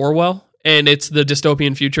George Orwell, and it's the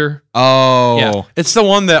dystopian future. Oh. Yeah. It's the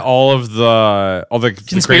one that all the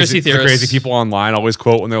Conspiracy the theorists. crazy people online always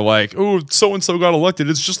quote when they're like, "Oh, so and so got elected.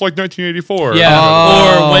 It's just like 1984." Yeah,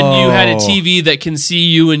 Oh. or when you had a TV that can see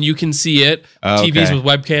you and you can see it. Okay. TVs with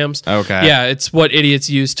webcams. Okay. Yeah, it's what idiots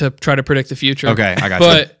use to try to predict the future. Okay, I got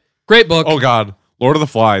But great book. Oh God, Lord of the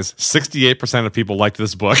Flies. 68% of people liked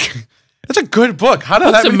this book. It's a good book. How did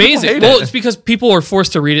It's that many people amazing. hate Well, it? it's because people were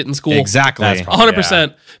forced to read it in school. Exactly. That's probably-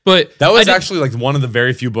 100%. But That was I did- actually like one of the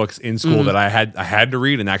very few books in school that I had to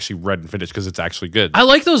read and actually read and finished because it's actually good. I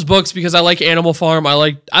like those books because I like Animal Farm. I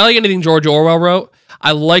like anything George Orwell wrote.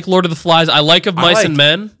 I like Lord of the Flies. I like Of Mice and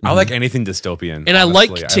Men. I like anything dystopian. And I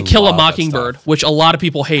honestly. like To Kill a love that Mockingbird, stuff. which a lot of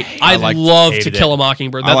people hate. I love To hated Kill it. a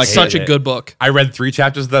Mockingbird. I That's like such a hated it. good book. I read 3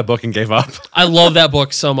 chapters of that book and gave up. I love that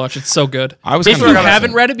book so much. It's so good. I was If kinda you like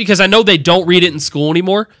haven't that. read it, because I know they don't read it in school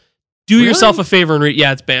anymore, do yourself a favor and read.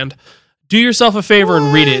 Yeah, it's banned. Do yourself a favor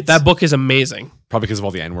and read it. That book is amazing. Probably because of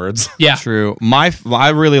all the N words. Yeah, True. I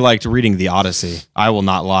really liked reading the Odyssey. I will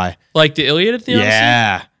not lie. like the Iliad at the Odyssey?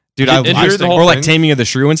 Yeah. Dude, Did you read the whole or like thing? Taming of the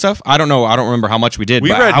Shrew and stuff. I don't know. I don't remember how much we did. We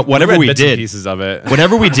but read whatever we bits and did, pieces of it.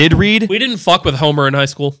 whatever we did read, We didn't fuck with Homer in high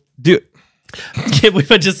school. dude. Can't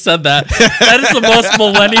believe I just said that. That is the most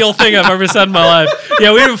millennial thing I've ever said in my life.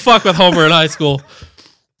 Yeah, we didn't fuck with Homer in high school.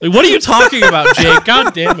 Like, what are you talking about, Jake?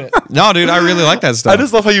 God damn it. No, dude, I really like that stuff. I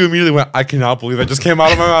just love how you immediately went, I cannot believe that just came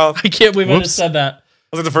out of my mouth. I can't believe I Whoops. just said that.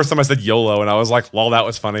 That was like the first time I said YOLO, and I was like, lol, that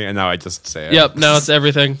was funny, and now I just say it. Yep, now it's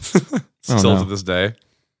everything. Still no. to this day.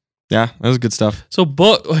 Yeah, that was good stuff. So,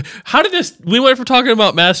 how did this? We went from talking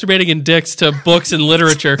about masturbating and dicks to books and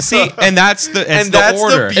literature. See, and that's the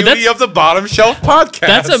order. the beauty of the Bottom Shelf podcast.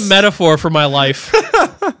 That's a metaphor for my life.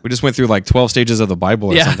 We just went through like 12 stages of the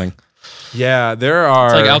Bible or Yeah. something. Yeah, there are.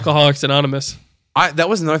 It's like Alcoholics Anonymous. That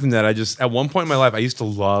was another thing that I just, at one point in my life, I used to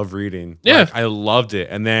love reading. Yeah. Like, I loved it.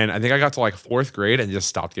 And then I think I got to like 4th grade and just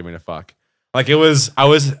stopped giving a fuck. Like I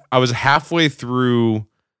was halfway through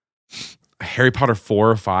Harry Potter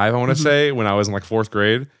 4 or 5, I want to say, when I was in like 4th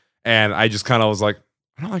grade. And I just kind of was like,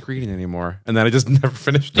 I don't like reading anymore. And then I just never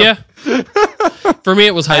finished them. Yeah. For me,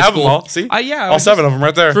 it was I high have them school. all. See? Yeah. all 7 of them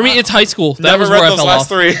right there. For me, it's high school. That never was read where I those fell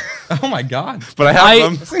last off. 3, Oh my god. but I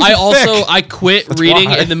have them. I also I quit reading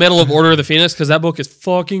why. in the middle of Order of the Phoenix because that book is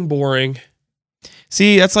fucking boring.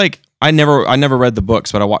 See, that's like I never read the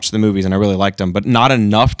books, but I watched the movies and I really liked them, but not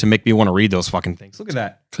enough to make me want to read those fucking things. Look at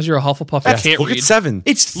that. Because you're a Hufflepuff, you can't Look read. at 7.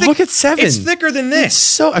 It's Look at 7. It's thicker than this.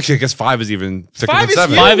 So actually, I guess 5 is even thicker 5 than is 7.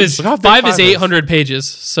 huge. Five Look how big is 800 pages.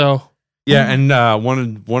 So Yeah, and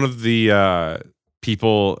one of the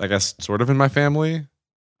people, I guess, sort of in my family,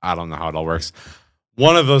 I don't know how it all works.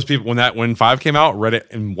 One of those people, when 5 came out, read it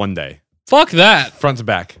in one day, fuck that. front to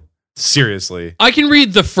back. Seriously, I can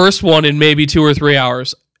read the first one in maybe 2 or 3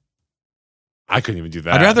 hours. I couldn't even do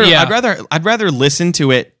that. I'd rather listen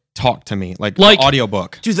to it talk to me like Like- an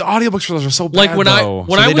audiobook. dude, the audiobooks for those are so bad. Like when I though.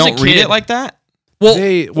 when So I they was don't a read kid, it like that? well,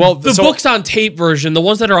 the the books on tape version, the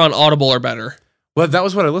ones that are on Audible are better. Well, that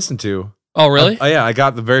was what I listened to. Oh, really? Yeah, I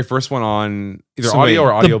got the very first one on either So audio wait,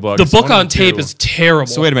 or audiobook. The book on tape is terrible.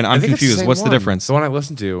 So wait a minute, I'm confused. What's the difference? The one I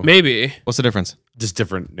listened to, Maybe. What's the difference? just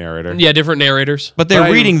different narrator. Yeah, different narrators. But they're But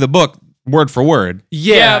I- reading the book word for word.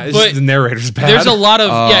 Yeah, it's but just the narrator's bad. There's a lot of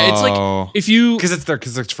it's Oh. like if you because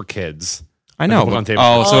it's for kids. I know. Like the book on tape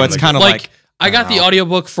Oh, is so for it's like- kind of like like I got the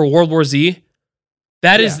audiobook for World War Z.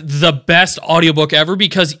 That is the best audiobook ever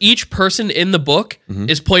because each person in the book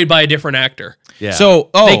is played by a different actor. Yeah. So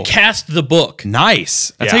They cast the book.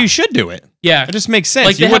 nice. That's Yeah. how you should do it. Yeah. It just makes sense.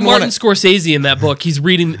 Like they you have wouldn't Martin want to. Scorsese in that book. He's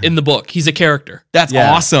reading in the book. He's a character. That's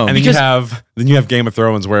Yeah. awesome. And Because- then you have Game of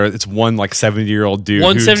Thrones where it's one like 70-year-old dude.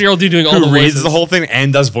 One who- 70-year-old dude doing all who the reads voices. the whole thing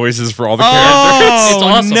and does voices for all the characters. It's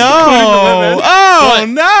awesome. No. Oh But-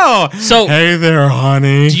 no. So Hey there,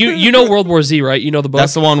 honey. you know World War Z, right? You know the book.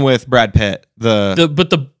 That's the one with Brad Pitt.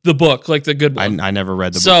 the book, like the good one. I never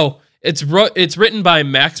read the book. So it's written by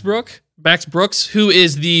Max Brooks, who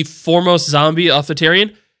is the foremost zombie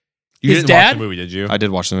authoritarian. You his didn't watch dad- the movie, did you? I did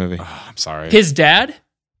watch the movie. I'm sorry. His dad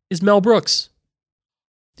is Mel Brooks.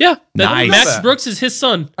 Yeah, Nice. Max Brooks is his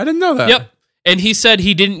son. I didn't know that. Yep. And he said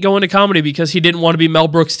he didn't go into comedy because he didn't want to be Mel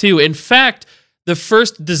Brooks too. In fact, the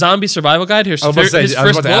zombie survival guide, his I was about to, say, his I was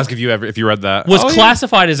first about to book, ask if you read that. was Oh, yeah.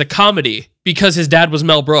 classified as a comedy because his dad was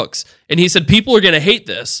Mel Brooks. And he said people are going to hate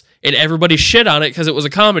this. And everybody shit on it because it was a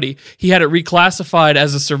comedy. He had it reclassified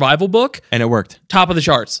as a survival book, And it worked. top of the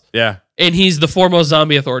charts. Yeah. And he's the foremost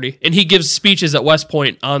zombie authority. And he gives speeches at West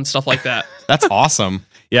Point on stuff like that. That's awesome.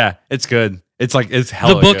 Yeah. It's good. It's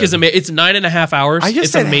hella The book good. is amazing. It's 9.5 hours. I just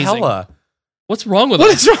it's said amazing. hella. What's wrong with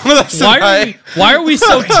What us? is wrong with us? Why are we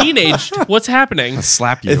so teenaged? What's happening?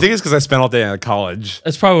 Slap you. I think it's because I spent all day at college.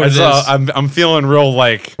 That's probably what it is. I'm feeling real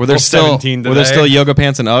like were there real still 17 were there today. still yoga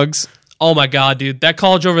pants and Uggs? Oh my god, dude. That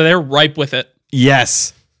college over there, ripe with it.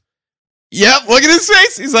 Yes. Yep. Look at his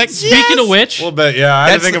face. He's like, Speaking of which, a little bit? Yeah, I had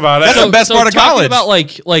to That's- think about it. that's the best part of talking college. about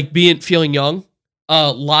like feeling young.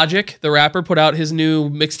 Logic, the rapper, put out his new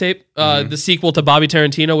mixtape, the sequel to Bobby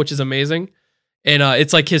Tarantino, which is amazing. And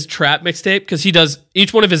it's like his trap mixtape because he does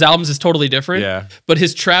each one of his albums is totally different. Yeah. But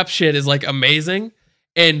his trap shit is like amazing.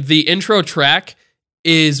 And the intro track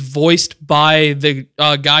is voiced by the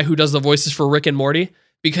guy who does the voices for Rick and Morty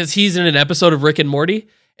because he's in an episode of Rick and Morty.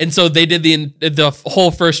 And so they did the whole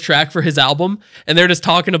first track for his album. And they're just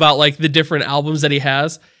talking about like the different albums that he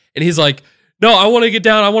has. And he's like, no, I want to get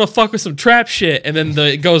down. I want to fuck with some trap shit. And then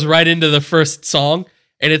it goes right into the first song.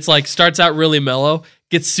 And it's like starts out really mellow,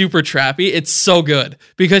 gets super trappy. It's so good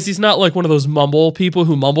because he's not like one of those mumble people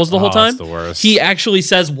who mumbles the whole time. It's the worst. He actually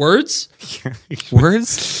says words.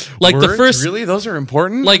 Words? Like the Words? first, Really? Those are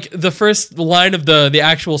important? like the first line of the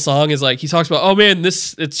actual song is like he talks about, oh man,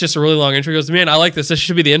 it's just a really long intro. He goes, man, I like this. This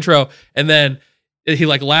should be the intro. And then he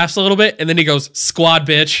like laughs a little bit, and then he goes, squad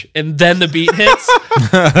bitch, and then the beat hits.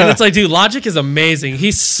 And it's like, dude, Logic is amazing.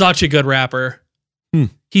 He's such a good rapper.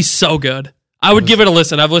 He's so good. I would give it a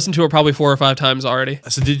listen. I've listened to it probably 4 or 5 times already.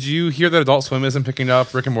 So did you hear that Adult Swim isn't picking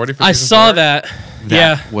up Rick and Morty for I season saw 4? that. That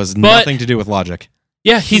Yeah. was But- nothing to do with Logic.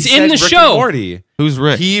 Yeah, He he's said in the Rick show. And Morty. Who's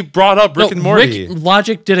Rick? He brought up Rick No, and Morty.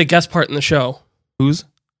 Logic did a guest part in the show. Who's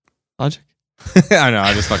Logic? I know.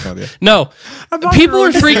 I just fucking with you. No, people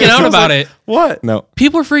are freaking out about it. What? No.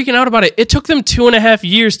 People are freaking out about it. It took them 2.5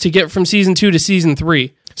 years to get from season 2 to season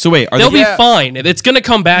 3. So wait, are They'll they? be Yeah. fine. It's going to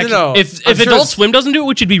come back. No, If I'm sure Adult it's- Swim doesn't do it,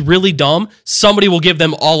 which would be really dumb, somebody will give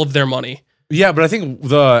them all of their money. Yeah, but I think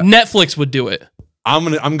the Netflix would do it.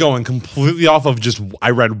 I'm going completely off of just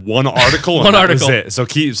I read one article and One that was article. it. So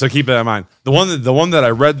keep that in mind. The one that I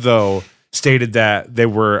read though stated that they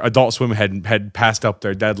were Adult Swim had passed up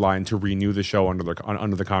their deadline to renew the show under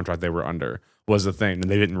the contract they were under was the thing, and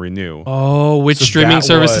they didn't renew. Oh, which So streaming that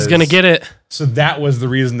service is was- going to get it? So that was the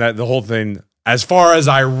reason that the whole thing, as far as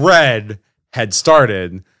I read, had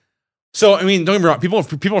started. So I mean, don't get me wrong. People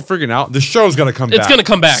are freaking out. The show's gonna come back. It's gonna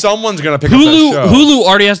come back. Someone's gonna pick up that show. Hulu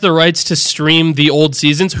already has the rights to stream the old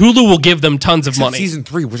seasons. Hulu will give them tons of Except money. season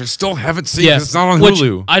 3, which I still haven't seen. Yeah, 'Cause it's not on which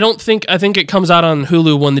Hulu. I think it comes out on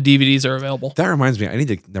Hulu when the DVDs are available. That reminds me. I need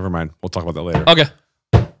to. Never mind. We'll talk about that later.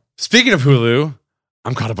 Okay. Speaking of Hulu,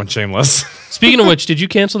 I'm caught up on Shameless. Speaking of which, did you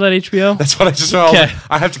cancel that HBO? That's what I just know. Okay.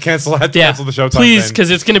 I have to cancel. I have to Yeah, cancel the Showtime please, thing.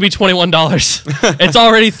 because it's going to be $21. It's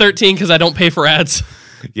already $13 because I don't pay for ads.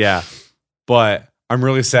 Yeah, but I'm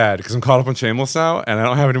really sad because I'm caught up on Shameless now, and I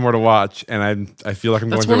don't have any more to watch, and I feel like I'm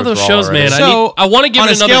That's going one through of those withdrawal shows, already. man. So, I want to give on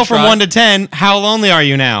it a another scale from try. 1 to 10, how lonely are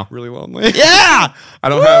you now? Really lonely. Yeah. I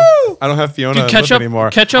don't have Fiona Dude, catch Lip up- anymore.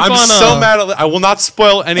 catch up I'm on, so mad at Lip. I will not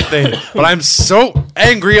spoil anything, but I'm so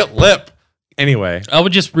angry at Lip. Anyway, I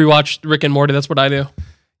would just rewatch Rick and Morty. That's what I do.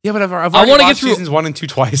 yeah, but I've I already wanna get watched through- seasons 1 and 2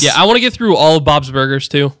 twice. Yeah, I want to get through all of Bob's Burgers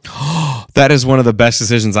too. That is one of the best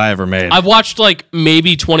decisions I ever made. I've watched like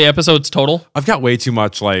maybe 20 episodes total. I've got way too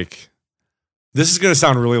much like. This is gonna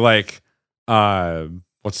sound really like,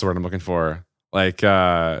 what's the word I'm looking for? Like,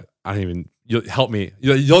 I don't even. You'll help me.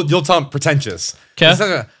 You'll tell them pretentious. 'Kay. It's not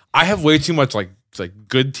gonna- I have way too much like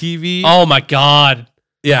good TV. Oh my god,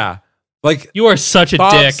 Yeah, like you are such a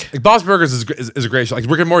dick. Like Bob's Burgers is a great show. Like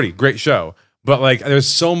Rick and Morty, great show. But like, there's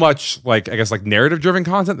so much like I guess like narrative driven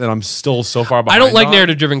content that I'm still so far I behind. don't like on.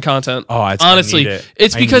 narrative driven content. Oh, I honestly, need it.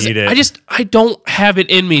 it's I because need it. I don't have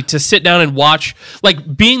it in me to sit down and watch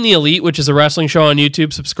like Being the Elite, which is a wrestling show on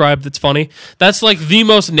YouTube. Subscribe, that's funny. That's like the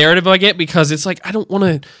most narrative I get because it's like I don't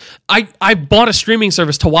want to. I bought a streaming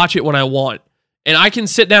service to watch it when I want. And I can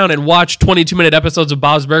sit down and watch 22-minute episodes of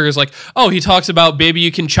Bob's Burgers. Like, oh, he talks about baby,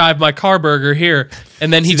 you can chive my car burger here,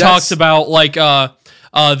 and then he See, talks that's- about like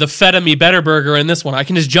the Feta Me Better burger in this one. I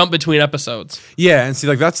can just jump between episodes. Yeah, and see,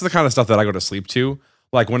 like that's the kind of stuff that I go to sleep to.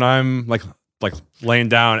 Like when I'm like laying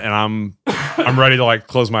down and I'm ready to like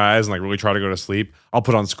close my eyes and like really try to go to sleep, I'll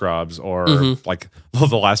put on Scrubs or like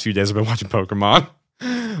the last few days I've been watching Pokemon.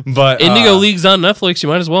 But Indigo League's on Netflix. You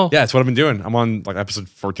might as well. yeah, it's what I've been doing. I'm on like episode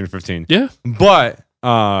 14 or 15. Yeah. But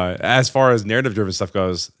as far as narrative driven stuff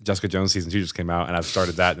goes, Jessica Jones season 2 just came out and I've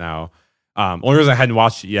started that now. Only reason I hadn't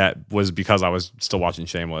watched it yet was because I was still watching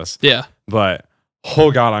Shameless. Yeah. But oh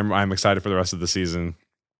god, I'm excited for the rest of the season.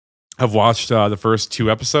 I've watched the first 2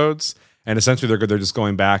 episodes, and essentially they're just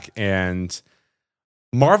going back, and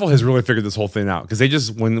Marvel has really figured this whole thing out because they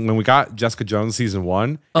just when we got Jessica Jones season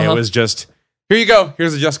 1, it was just here you go,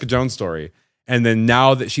 here's a Jessica Jones story. And then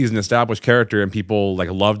now that she's an established character and people like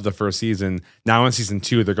loved the first season, now in season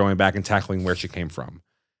 2 they're going back and tackling where she came from,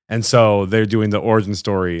 and so they're doing the origin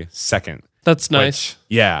story second. That's nice. Which,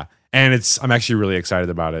 yeah. And I'm actually really excited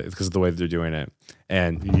about it because of the way that they're doing it.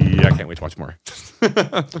 And yeah, I can't wait to watch more.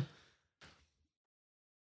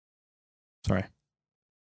 Sorry.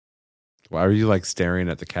 Why are you like staring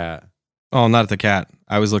at the cat? Oh, not at the cat.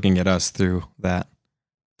 I was looking at us through that.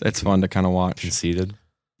 It's fun to kind of watch. Conceited.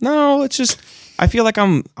 No, it's just I feel like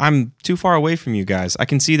I'm too far away from you guys. I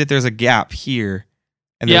can see that there's a gap here.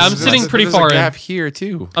 And Yeah, there's- I'm sitting pretty There's far a in. gap here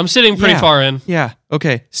too. I'm sitting pretty Yeah. far in. Yeah.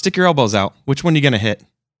 Okay. Stick your elbows out. Which one are you gonna hit?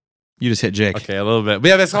 You just hit Jake. Okay, a little bit. But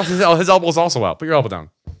yeah, that's also, his elbow's also out. Put your elbow down.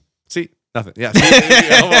 See? Nothing. Yeah. See,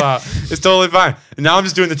 your elbow out. It's totally fine. And now I'm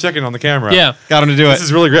just doing the chicken on the camera. Yeah. Got him to do This it.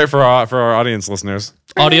 is really great for our audience listeners.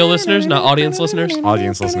 Audio listeners, not audience listeners.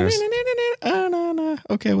 Audience listeners.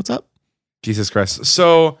 Okay, what's up? Jesus Christ.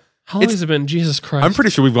 So How long has it been? Jesus Christ. I'm pretty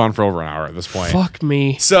sure we've gone for over an hour at this point. Fuck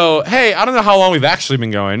me. So, hey, I don't know how long we've actually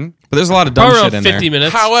been going. But there's a lot of dumb Probably shit around in 50 there.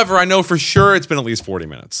 minutes. However, I know for sure it's been at least 40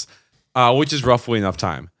 minutes, which is roughly enough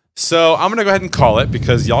time. So I'm going to go ahead and call it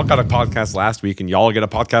because y'all got a podcast last week and y'all get a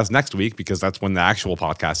podcast next week because that's when the actual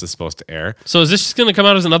podcast is supposed to air. So is this just going to come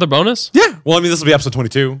out as another bonus? Yeah. Well, I mean, this will be episode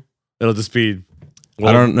 22. It'll just be.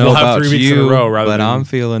 I don't know we'll have about 3 weeks you, in a row rather but than, I'm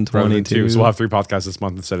feeling rather than 22. two. So we'll have 3 podcasts this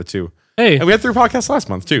month instead of 2. Hey, And we had 3 podcasts last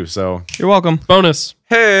month too. So You're welcome. bonus.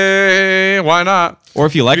 hey, why not? Or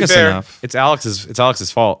if you like To be us fair, enough. it's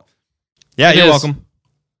Alex's fault. Yeah, It you're is. welcome.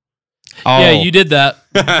 Oh. Yeah, you did that.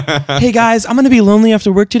 Hey guys, I'm gonna be lonely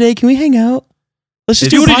after work today. Can we hang out? Let's just If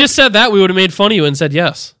do you a would have pod- just said that, we would have made fun of you and said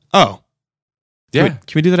yes. Oh. Yeah. Can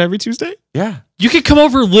we do that every Tuesday? Yeah. You could come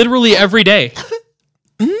over literally every day.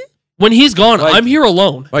 Mm-hmm. When he's gone, Like- I'm here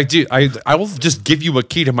alone. Like, dude, I will just give you a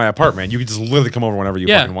key to my apartment. You can just literally come over whenever you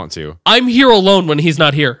Yeah. fucking want to. I'm here alone when he's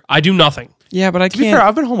not here. I do nothing. Yeah, but I To be fair, can't.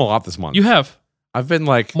 I've been home a lot this month. You have I've been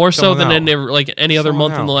like more so chilling than out. any other Chilling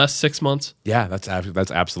month in out. the last 6 months. Yeah, that's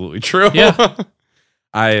absolutely true. Yeah.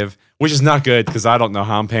 Which is not good because I don't know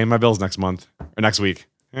how I'm paying my bills next month or next week.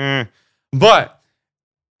 But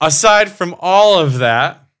aside from all of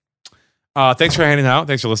that, thanks for hanging out.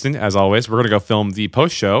 Thanks for listening. As always, we're gonna go film the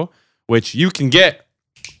post show, which you can get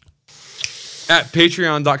at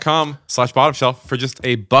patreon.com/bottomshelf for just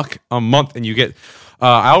 $1 a month, and you get.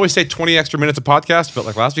 I always say 20 extra minutes of podcast, but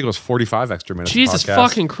like last week it was 45 extra minutes. Jesus of podcast.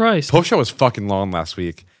 fucking Christ. Post show was fucking long last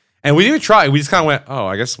week, and we didn't even try. We just kind of went, oh,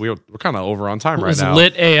 I guess we're kind of over on time It right was now.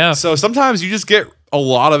 lit AF So sometimes you just get a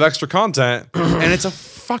lot of extra content, and it's a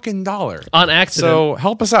fucking $1. on accident. So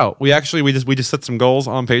help us out. We just set some goals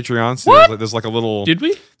on Patreon. So there's like a little Did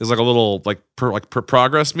we? there's like a little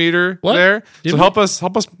progress meter What? there. Did so we? help us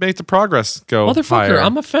make the progress go Motherfucker, higher.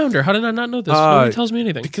 I'm a founder. How did I not know this? Nobody tells me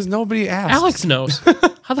anything. because nobody asked. Alex knows.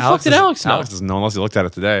 How the fuck did Alex know? Alex doesn't know unless he looked at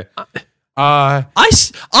it today. I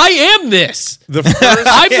am this. The first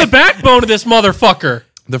I'm the backbone of this motherfucker.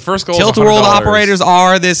 the first goal. Tilt is World $100. operators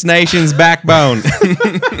are this nation's backbone.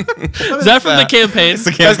 Is that from the campaign?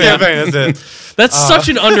 That's campaign. That's it. That's such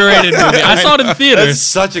an underrated movie. I saw it in That's theaters.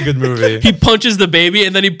 such a good movie. He punches the baby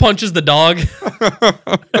and then he punches the dog.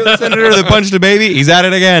 The senator that punched a baby, he's at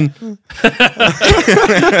it again.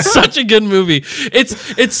 Such a good movie.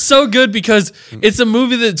 It's so good because it's a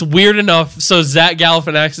movie that's weird enough so Zach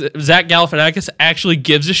Galifianakis actually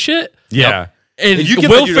gives a shit. Yeah. And If you give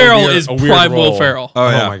Will that dude a Ferrell weird- is a weird prime Will role- Ferrell. Oh,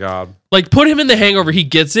 yeah. my god. Like put him in The Hangover, he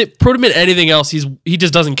gets it. Put him in anything else, he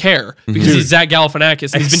just doesn't care because Dude. he's Zach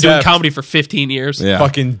Galifianakis and he's been doing Except- comedy for 15 years. Yeah.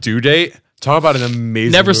 Fucking Due Date. Talk about an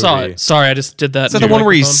amazing Never saw movie. it. Sorry, I just did that. Is that in the one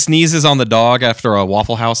where he microphone. sneezes on the dog after a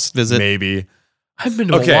Waffle House visit? Maybe. I haven't been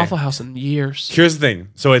to Okay. a Waffle House in years. Here's the thing.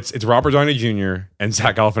 So it's Robert Downey Jr. and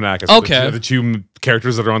Zach Galifianakis. Okay. The two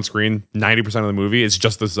characters that are on screen 90% of the movie. It's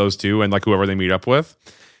just those two and like whoever they meet up with.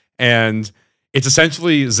 And it's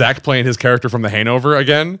essentially Zach playing his character from The Hangover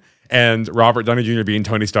again and Robert Downey Jr. being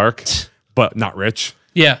Tony Stark, but not rich.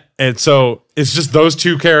 Yeah. And so it's just those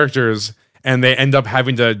two characters, and they end up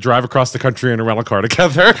having to drive across the country in a rental car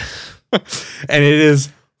together. And it is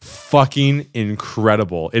fucking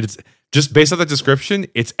incredible. It's just based on the description,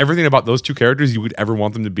 it's everything about those two characters you would ever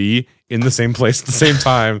want them to be in the same place at the same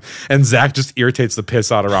time. And Zach just irritates the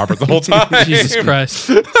piss out of Robert the whole time. Jesus Christ.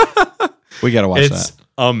 We gotta watch It's that.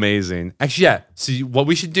 amazing. Actually, yeah. So what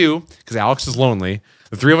we should do, because Alex is lonely,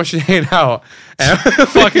 the three of us should hang out and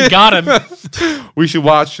Fucking got him. we should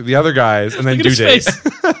watch the other guys and then Look at do his date.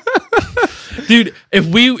 face. Dude,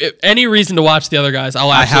 if any reason to watch the other guys, I'll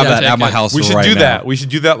I have absolutely that take at my it. house We should right do now. that. We should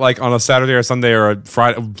do that like on a Saturday or Sunday or a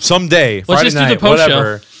Friday, someday, Friday just do the night, post show.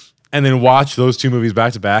 whatever, and then watch those two movies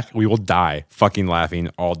back to back. We will die fucking laughing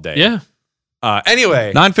all day. Yeah.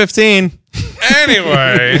 Anyway, 9:15.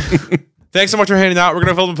 anyway, thanks so much for hanging out. We're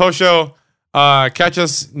gonna film the post show. Catch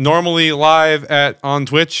us normally live on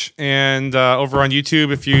Twitch and over on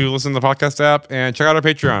YouTube if you listen to the podcast app, and check out our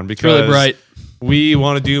Patreon because Really bright. we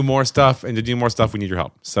want to do more stuff, and to do more stuff we need your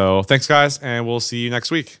help. So thanks guys, and we'll see you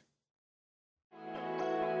next week.